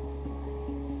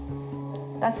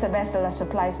 That's the vessel that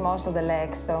supplies most of the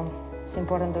legs, so it's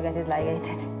important to get it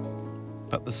ligated.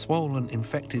 But the swollen,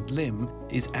 infected limb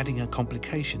is adding a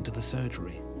complication to the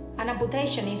surgery. An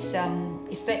amputation is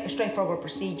a straightforward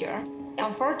procedure.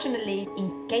 Unfortunately,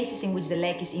 in cases in which the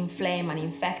leg is inflamed and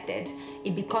infected,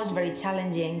 it becomes very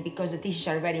challenging because the tissues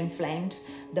are very inflamed.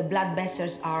 The blood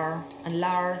vessels are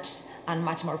enlarged and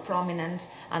much more prominent,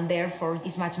 and therefore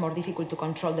it's much more difficult to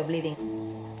control the bleeding.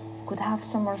 Could I have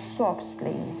some more swabs,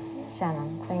 please,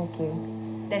 Shannon? Thank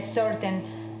you. There's certain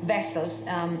vessels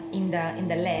in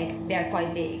the leg, they are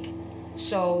quite big.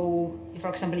 So, for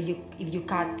example, if you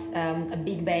cut a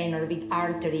big vein or a big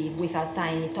artery without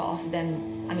tying it off,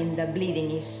 then, I mean, the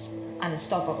bleeding is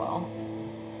unstoppable.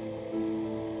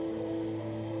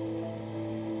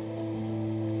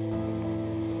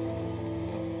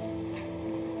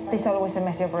 It's always a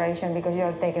messy operation because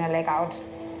you're taking a leg out.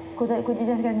 Could you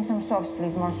just get me some swabs,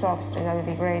 please? More swabs, that would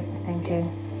be great. Thank you.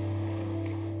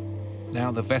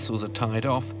 Now the vessels are tied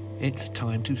off, it's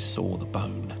time to saw the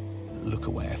bone. Look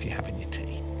away if you're having your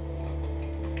tea.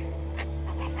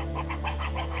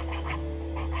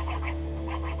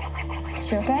 Is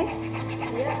she okay?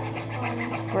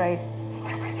 Yeah. Great.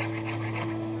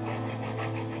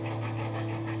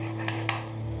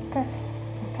 Okay.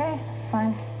 Okay, that's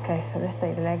fine. Okay, so let's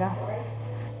take the leg out.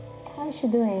 How is she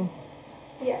doing?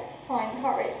 Yeah, fine.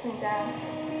 Heart rate's come down.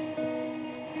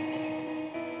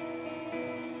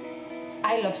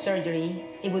 I love surgery.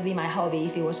 It would be my hobby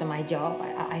if it wasn't my job,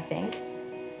 I think.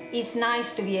 It's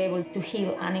nice to be able to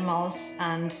heal animals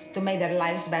and to make their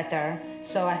lives better.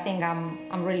 So I think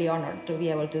I'm really honored to be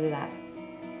able to do that.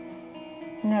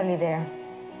 Nearly there.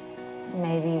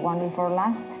 Maybe one before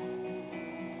last.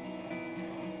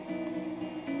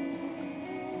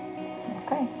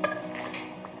 Okay.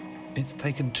 It's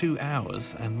taken 2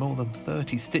 hours and more than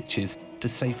 30 stitches to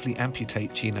safely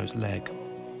amputate Chino's leg.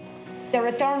 The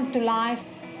return to life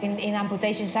in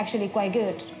amputation is actually quite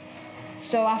good.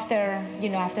 So after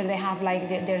they have like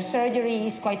their surgery,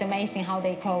 it's quite amazing how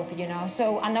they cope,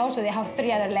 So, and also they have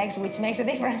 3 other legs, which makes a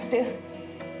difference too.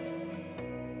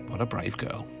 What a brave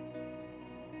girl.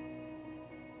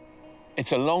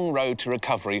 It's a long road to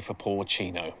recovery for poor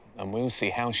Chino, and we'll see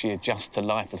how she adjusts to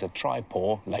life as a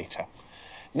tri-paw later.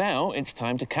 Now it's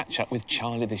time to catch up with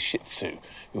Charlie the Shih Tzu,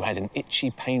 who had an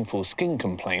itchy, painful skin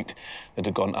complaint that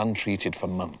had gone untreated for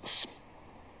months.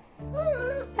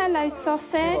 Hello,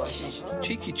 sausage.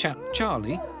 Cheeky chap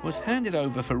Charlie was handed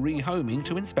over for rehoming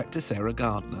to Inspector Sarah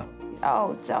Gardner.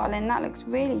 Oh, darling, that looks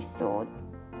really sore.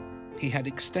 He had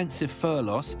extensive fur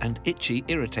loss and itchy,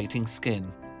 irritating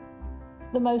skin.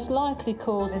 The most likely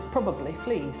cause is probably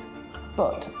fleas,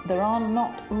 but there are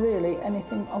not really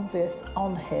anything obvious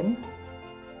on him.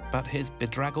 But his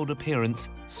bedraggled appearance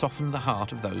softened the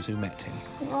heart of those who met him.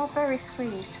 You are very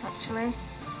sweet, actually.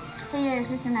 He is,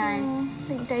 isn't he? I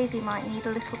think Daisy might need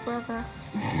a little brother.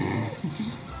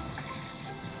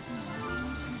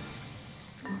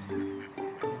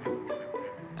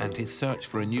 And his search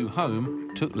for a new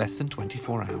home took less than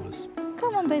 24 hours.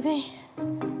 Come on, baby.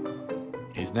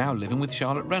 He's now living with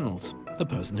Charlotte Reynolds, the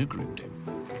person who groomed him.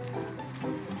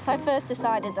 So I first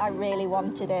decided I really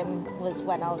wanted him was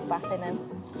when I was bathing him.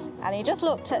 And he just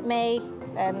looked at me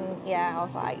and, yeah, I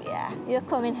was like, yeah, you're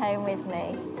coming home with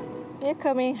me. You're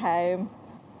coming home.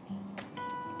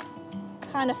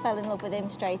 Kind of fell in love with him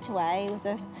straight away. He was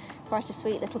quite a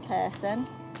sweet little person.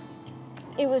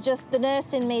 It was just the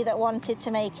nurse in me that wanted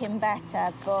to make him better,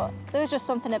 but there was just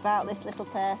something about this little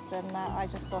person that I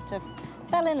just sort of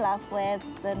fell in love with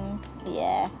and,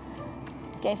 yeah,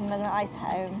 gave him a nice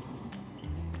home.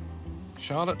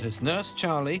 Charlotte has nursed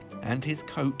Charlie and his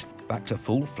coat back to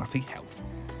full fluffy health.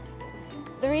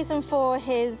 The reason for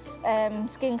his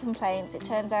skin complaints, it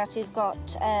turns out he's got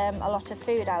a lot of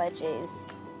food allergies.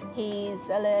 He's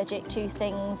allergic to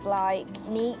things like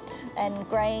meat and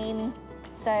grain,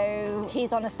 so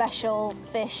he's on a special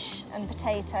fish and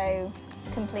potato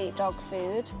complete dog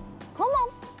food. Come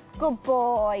on, good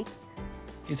boy.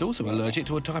 He's also allergic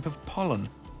to a type of pollen,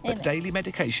 but daily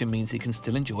medication means he can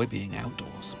still enjoy being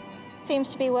outdoors.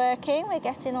 Seems to be working. We're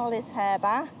getting all his hair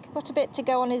back. Got a bit to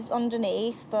go on his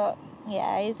underneath, but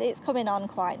yeah, it's coming on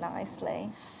quite nicely.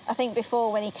 I think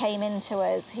before when he came into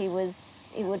us, he would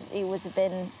have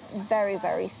been very,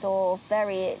 very sore,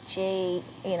 very itchy.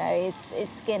 His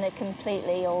skin had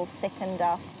completely all thickened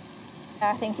up.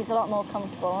 I think he's a lot more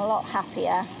comfortable and a lot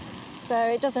happier. So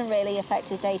it doesn't really affect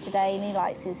his day-to-day, and he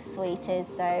likes his sweeties,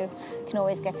 so can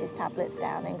always get his tablets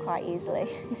down in quite easily.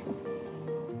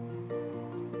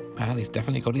 Well, he's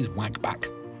definitely got his wag back.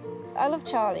 I love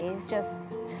Charlie. He's just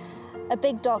a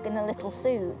big dog in a little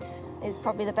suit is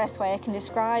probably the best way I can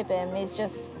describe him. He's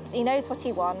just, he knows what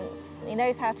he wants, he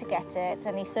knows how to get it,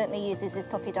 and he certainly uses his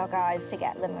puppy dog eyes to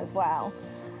get them as well.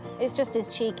 It's just his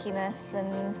cheekiness,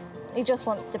 and he just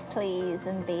wants to please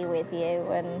and be with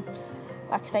you, and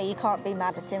like I say, you can't be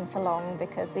mad at him for long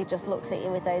because he just looks at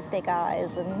you with those big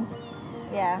eyes and,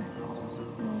 yeah,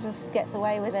 and just gets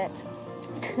away with it.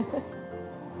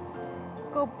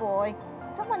 Good boy.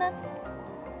 Come on in.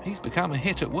 He's become a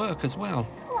hit at work as well.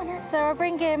 Come on in. So I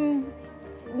bring him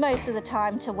most of the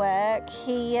time to work.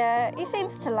 He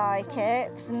seems to like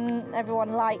it, and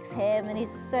everyone likes him, and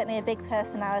he's certainly a big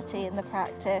personality in the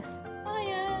practice.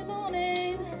 Hiya,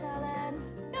 morning. Hey, darling.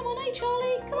 Come on, hey,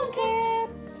 Charlie. Come on,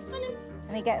 kids. Come on in.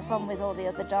 And he gets on with all the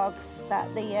other dogs,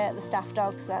 that the staff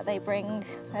dogs that they bring,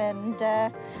 and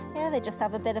yeah, they just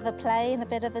have a bit of a play and a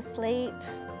bit of a sleep.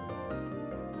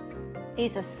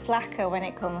 He's a slacker when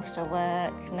it comes to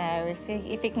work. No,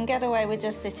 if he can get away with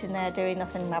just sitting there doing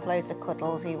nothing and have loads of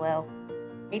cuddles, he will.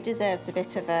 He deserves a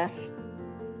bit of a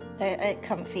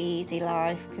comfy, easy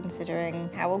life, considering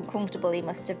how uncomfortable he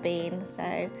must have been.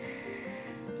 So,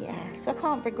 yeah, so I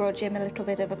can't begrudge him a little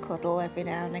bit of a cuddle every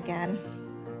now and again,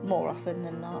 more often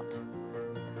than not.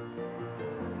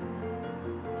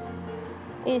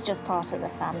 He's just part of the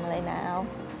family now,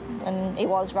 and he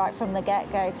was right from the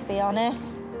get-go, to be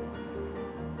honest.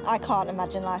 I can't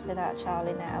imagine life without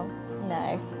Charlie now.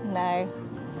 No.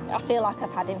 I feel like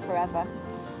I've had him forever.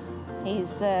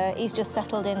 He's just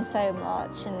settled in so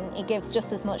much, and he gives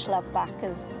just as much love back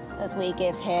as we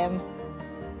give him.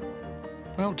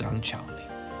 Well done, Charlie.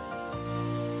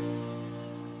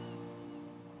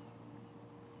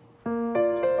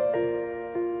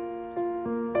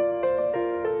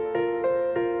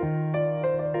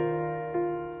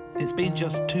 It's been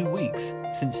just 2 weeks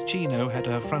since Chino had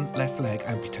her front left leg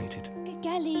amputated. Good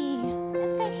girlie.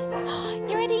 Let's go.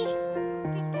 You ready?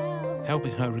 Good girl.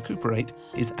 Helping her recuperate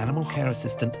is animal care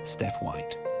assistant Steph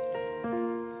White.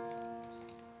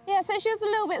 Yeah, so she was a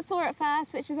little bit sore at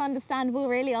first, which is understandable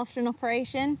really after an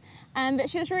operation, but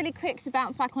she was really quick to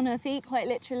bounce back on her feet, quite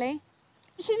literally.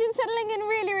 She's been settling in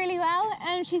really, really well,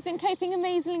 and she's been coping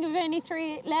amazingly with only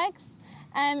 3 legs.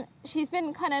 She's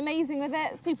been kind of amazing with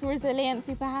it, super resilient,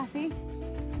 super happy.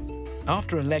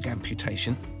 After a leg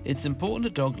amputation, it's important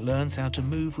a dog learns how to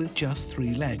move with just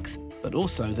 3 legs, but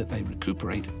also that they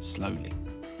recuperate slowly.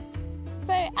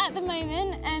 So at the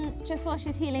moment, just while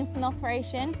she's healing from the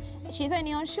operation, she's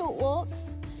only on short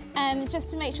walks,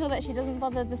 just to make sure that she doesn't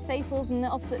bother the staples in the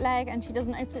opposite leg and she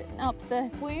doesn't open up the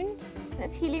wound. And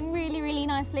it's healing really, really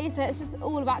nicely, so it's just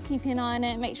all about keeping an eye on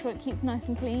it, make sure it keeps nice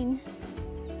and clean.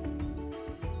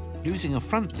 Losing a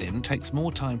front limb takes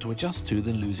more time to adjust to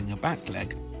than losing a back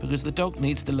leg, because the dog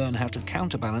needs to learn how to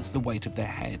counterbalance the weight of their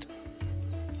head.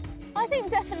 I think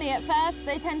definitely at first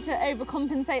they tend to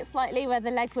overcompensate slightly where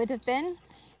the leg would have been.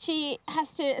 She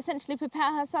has to essentially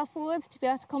prepare herself forwards to be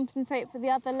able to compensate for the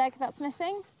other leg that's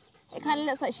missing. It kind of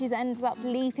looks like she ends up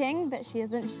leaping, but she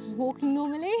isn't, she's just walking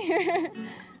normally.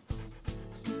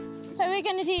 So we're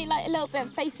going to do like a little bit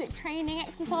of basic training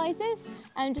exercises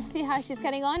and just see how she's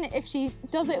getting on. If she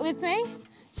does it with me,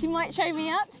 she might show me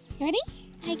up. You ready?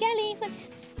 Hey, girlie, what's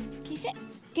this? Can you sit?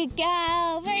 Good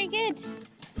girl, very good.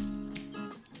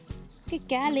 Good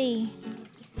girlie.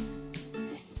 What's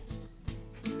this?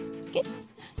 Good.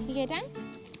 You go down.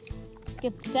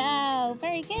 Good girl,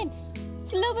 very good.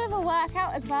 It's a little bit of a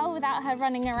workout as well without her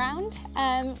running around,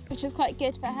 which is quite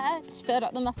good for her, to build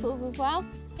up the muscles as well.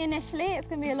 Initially, it's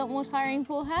going to be a lot more tiring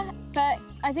for her, but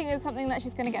I think it's something that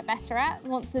she's going to get better at.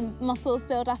 Once the muscles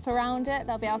build up around it,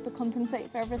 they'll be able to compensate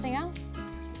for everything else.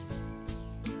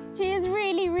 She is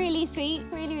really, really sweet,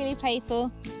 really, really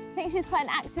playful. I think she's quite an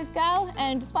active girl,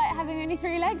 and despite having only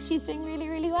 3 legs, she's doing really,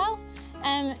 really well.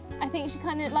 I think she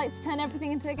kind of likes to turn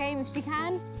everything into a game if she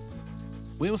can.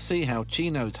 We'll see how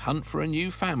Chino's hunt for a new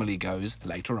family goes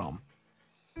later on.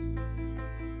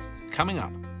 Coming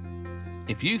up,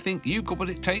 if you think you've got what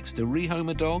it takes to rehome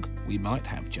a dog, we might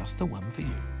have just the one for you.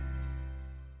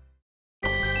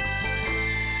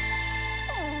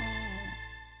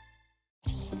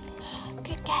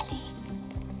 Good girlie.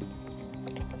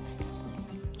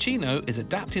 Chino is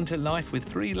adapting to life with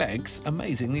 3 legs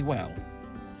amazingly well.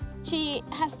 She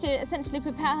has to essentially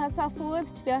prepare herself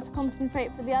forwards to be able to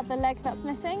compensate for the other leg that's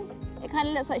missing. It kind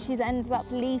of looks like she ends up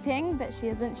leaping, but she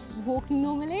isn't, she's just walking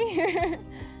normally.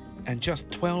 And just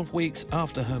 12 weeks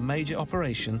after her major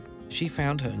operation, she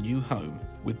found her new home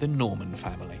with the Norman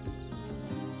family.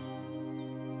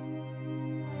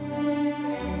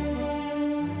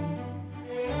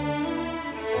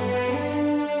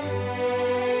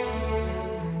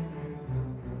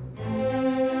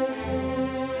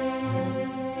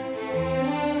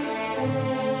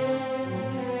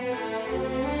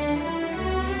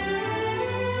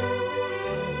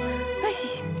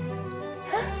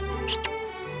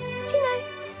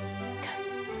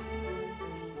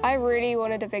 I really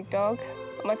wanted a big dog.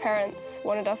 My parents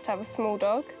wanted us to have a small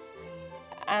dog.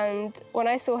 And when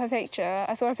I saw her picture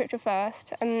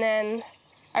first, and then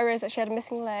I realised that she had a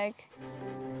missing leg.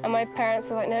 And my parents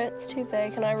were like, no, it's too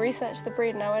big. And I researched the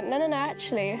breed, and I went, no,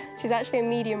 actually, she's actually a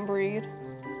medium breed.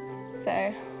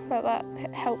 So that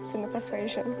helped in the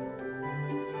persuasion.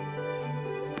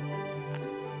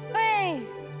 Hey!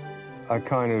 I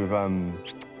kind of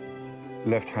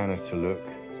left Hannah to look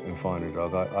and find a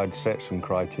dog. I'd set some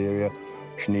criteria.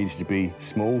 She needed to be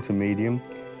small to medium,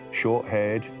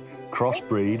 short-haired,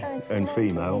 crossbreed, and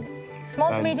female.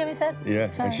 Small to medium, you said? Yeah,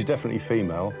 Sorry. and she's definitely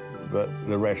female, but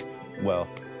the rest, well.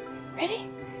 Ready?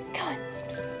 Come on.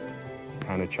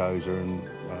 Hannah chose her, and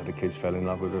the kids fell in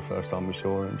love with her first time we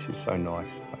saw her, and she's so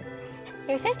nice.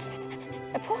 Here sit.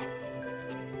 A paw.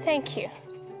 Thank you.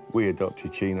 We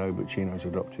adopted Chino, but Chino's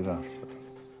adopted us.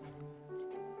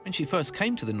 When she first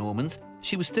came to the Normans,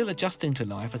 she was still adjusting to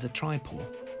life as a tri-paw.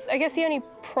 I guess the only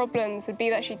problems would be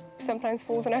that she sometimes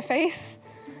falls on her face,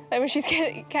 like when she's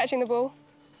catching the ball.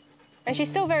 And she's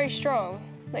still very strong.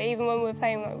 Like even when we're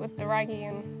playing with the raggy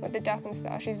and with the duck and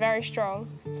stuff, she's very strong.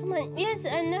 Come on, yes,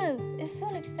 I know. It's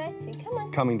so exciting. Come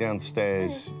on. Coming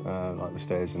downstairs, like the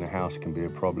stairs in the house, can be a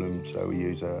problem, so we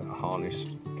use a harness.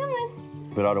 Come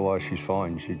on. But otherwise, she's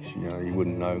fine. You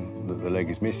wouldn't know that the leg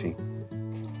is missing.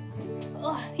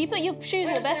 Oh, you put your shoes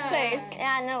in the best place.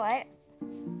 Yeah, I know, right?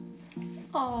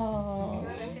 Oh.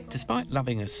 Despite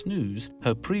loving a snooze,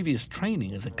 her previous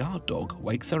training as a guard dog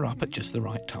wakes her up at just the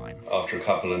right time. After a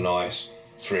couple of nights,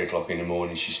 3 o'clock in the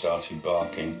morning, she started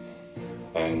barking.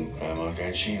 And I'm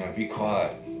going, Chino, be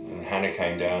quiet. And Hannah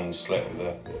came down and slept with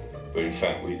her. But in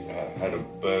fact, we had a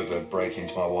burglar break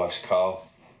into my wife's car,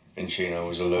 and Chino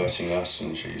was alerting us,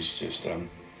 and she's just,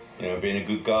 being a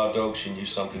good guard dog, she knew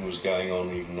something was going on,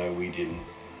 even though we didn't.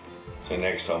 So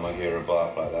next time I hear a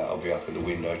bark like that, I'll be up at the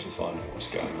window to find out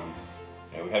what's going on.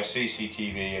 We have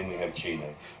CCTV and we have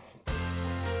Chino.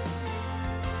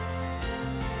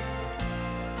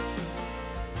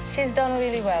 She's done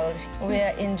really well. We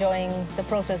are enjoying the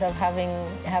process of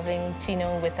having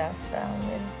Chino with us.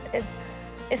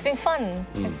 It's been fun.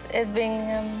 It's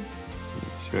been.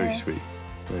 She's very sweet,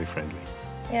 very friendly.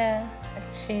 Yeah,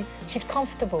 she's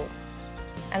comfortable,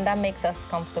 and that makes us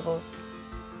comfortable.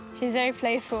 She's very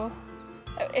playful.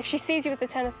 If she sees you with the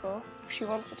tennis ball, she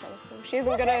wants a tennis ball. She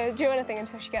isn't going to do anything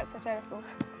until she gets her tennis ball.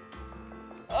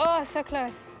 Oh, so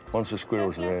close. Once the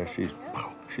squirrels are there,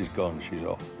 she's gone, she's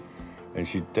off. And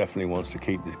she definitely wants to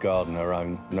keep this garden her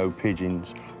own. No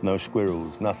pigeons, no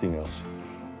squirrels, nothing else.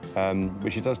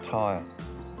 But she does tire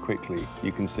quickly.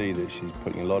 You can see that she's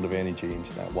putting a lot of energy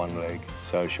into that one leg.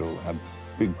 So she'll have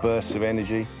big bursts of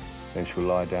energy, then she'll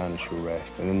lie down and she'll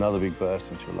rest. And another big burst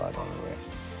and she'll lie down and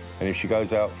rest. And if she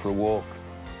goes out for a walk,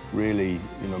 really,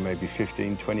 maybe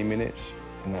 15, 20 minutes,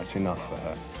 and that's enough for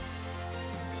her.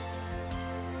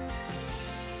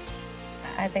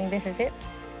 I think this is it,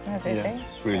 as they say.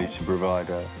 It's really to provide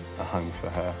a home for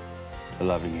her, a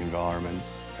loving environment,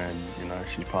 and,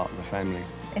 she's part of the family.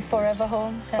 A forever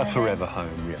home? A forever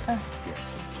home, yeah. Oh. Yeah.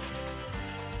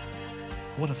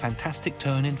 What a fantastic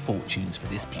turn in fortunes for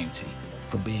this beauty.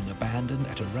 From being abandoned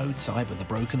at a roadside with a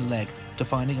broken leg to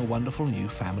finding a wonderful new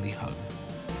family home.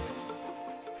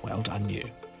 Well done, you.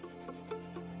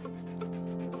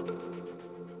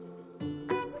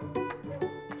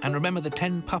 And remember the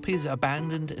 10 puppies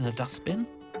abandoned in a dustbin?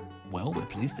 Well, we're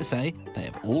pleased to say they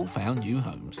have all found new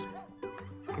homes.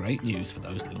 Great news for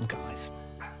those little guys.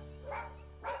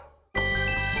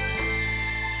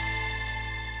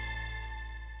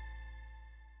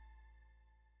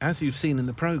 As you've seen in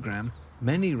the programme,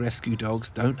 many rescue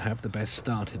dogs don't have the best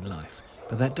start in life,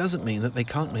 but that doesn't mean that they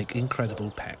can't make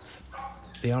incredible pets.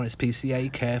 The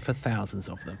RSPCA care for thousands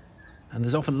of them, and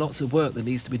there's often lots of work that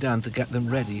needs to be done to get them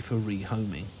ready for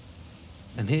rehoming.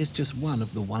 And here's just one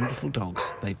of the wonderful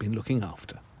dogs they've been looking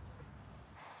after.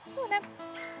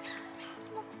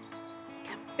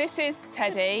 This is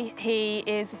Teddy. He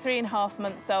is a 3.5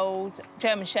 months old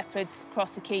German Shepherd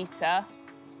cross Akita.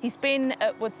 He's been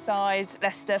at Woodside,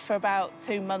 Leicester, for about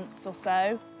 2 months or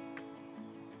so.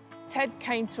 Ted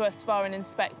came to us via an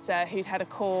inspector who'd had a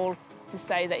call to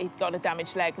say that he'd got a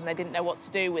damaged leg and they didn't know what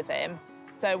to do with him.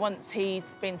 So once he'd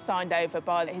been signed over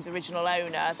by his original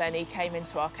owner, then he came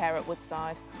into our care at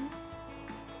Woodside.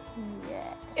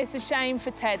 Yeah. It's a shame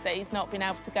for Ted that he's not been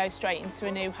able to go straight into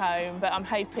a new home, but I'm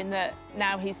hoping that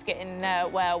now he's getting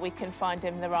well, we can find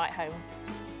him the right home.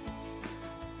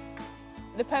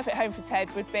 The perfect home for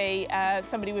Ted would be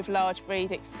somebody with large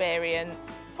breed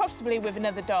experience, possibly with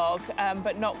another dog,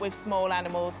 but not with small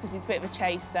animals because he's a bit of a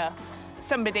chaser.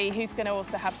 Somebody who's going to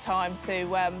also have time to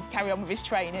carry on with his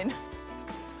training.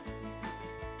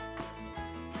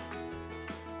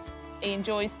 He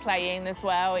enjoys playing as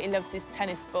well. He loves his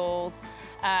tennis balls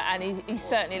and he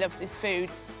certainly loves his food.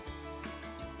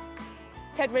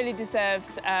 Ted really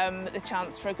deserves the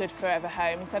chance for a good forever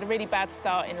home. He's had a really bad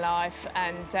start in life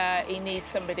and he needs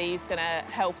somebody who's going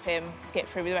to help him get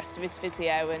through the rest of his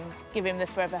physio and give him the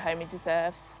forever home he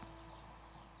deserves.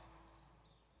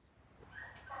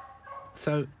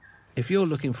 So, if you're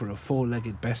looking for a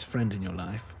four-legged best friend in your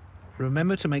life,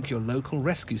 remember to make your local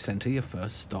rescue centre your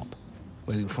first stop,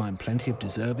 where you'll find plenty of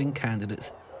deserving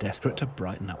candidates desperate to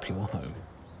brighten up your home.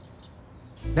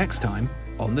 Next time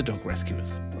on The Dog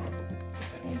Rescuers.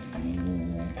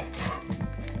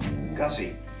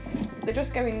 Gussie. They're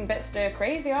just going a bit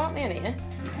stir-crazy, aren't they, in here?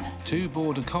 Two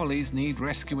border collies need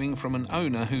rescuing from an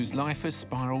owner whose life has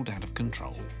spiralled out of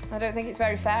control. I don't think it's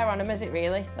very fair on them, is it,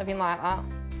 really, living like that?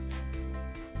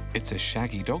 It's a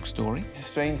shaggy dog story. He's a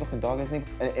strange-looking dog, isn't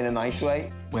he? In a nice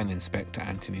way. When Inspector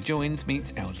Anthony Joins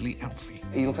meets elderly Alfie.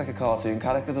 He looks like a cartoon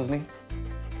character, doesn't he?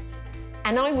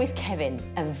 And I'm with Kevin,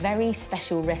 a very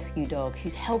special rescue dog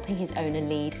who's helping his owner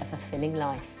lead a fulfilling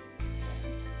life.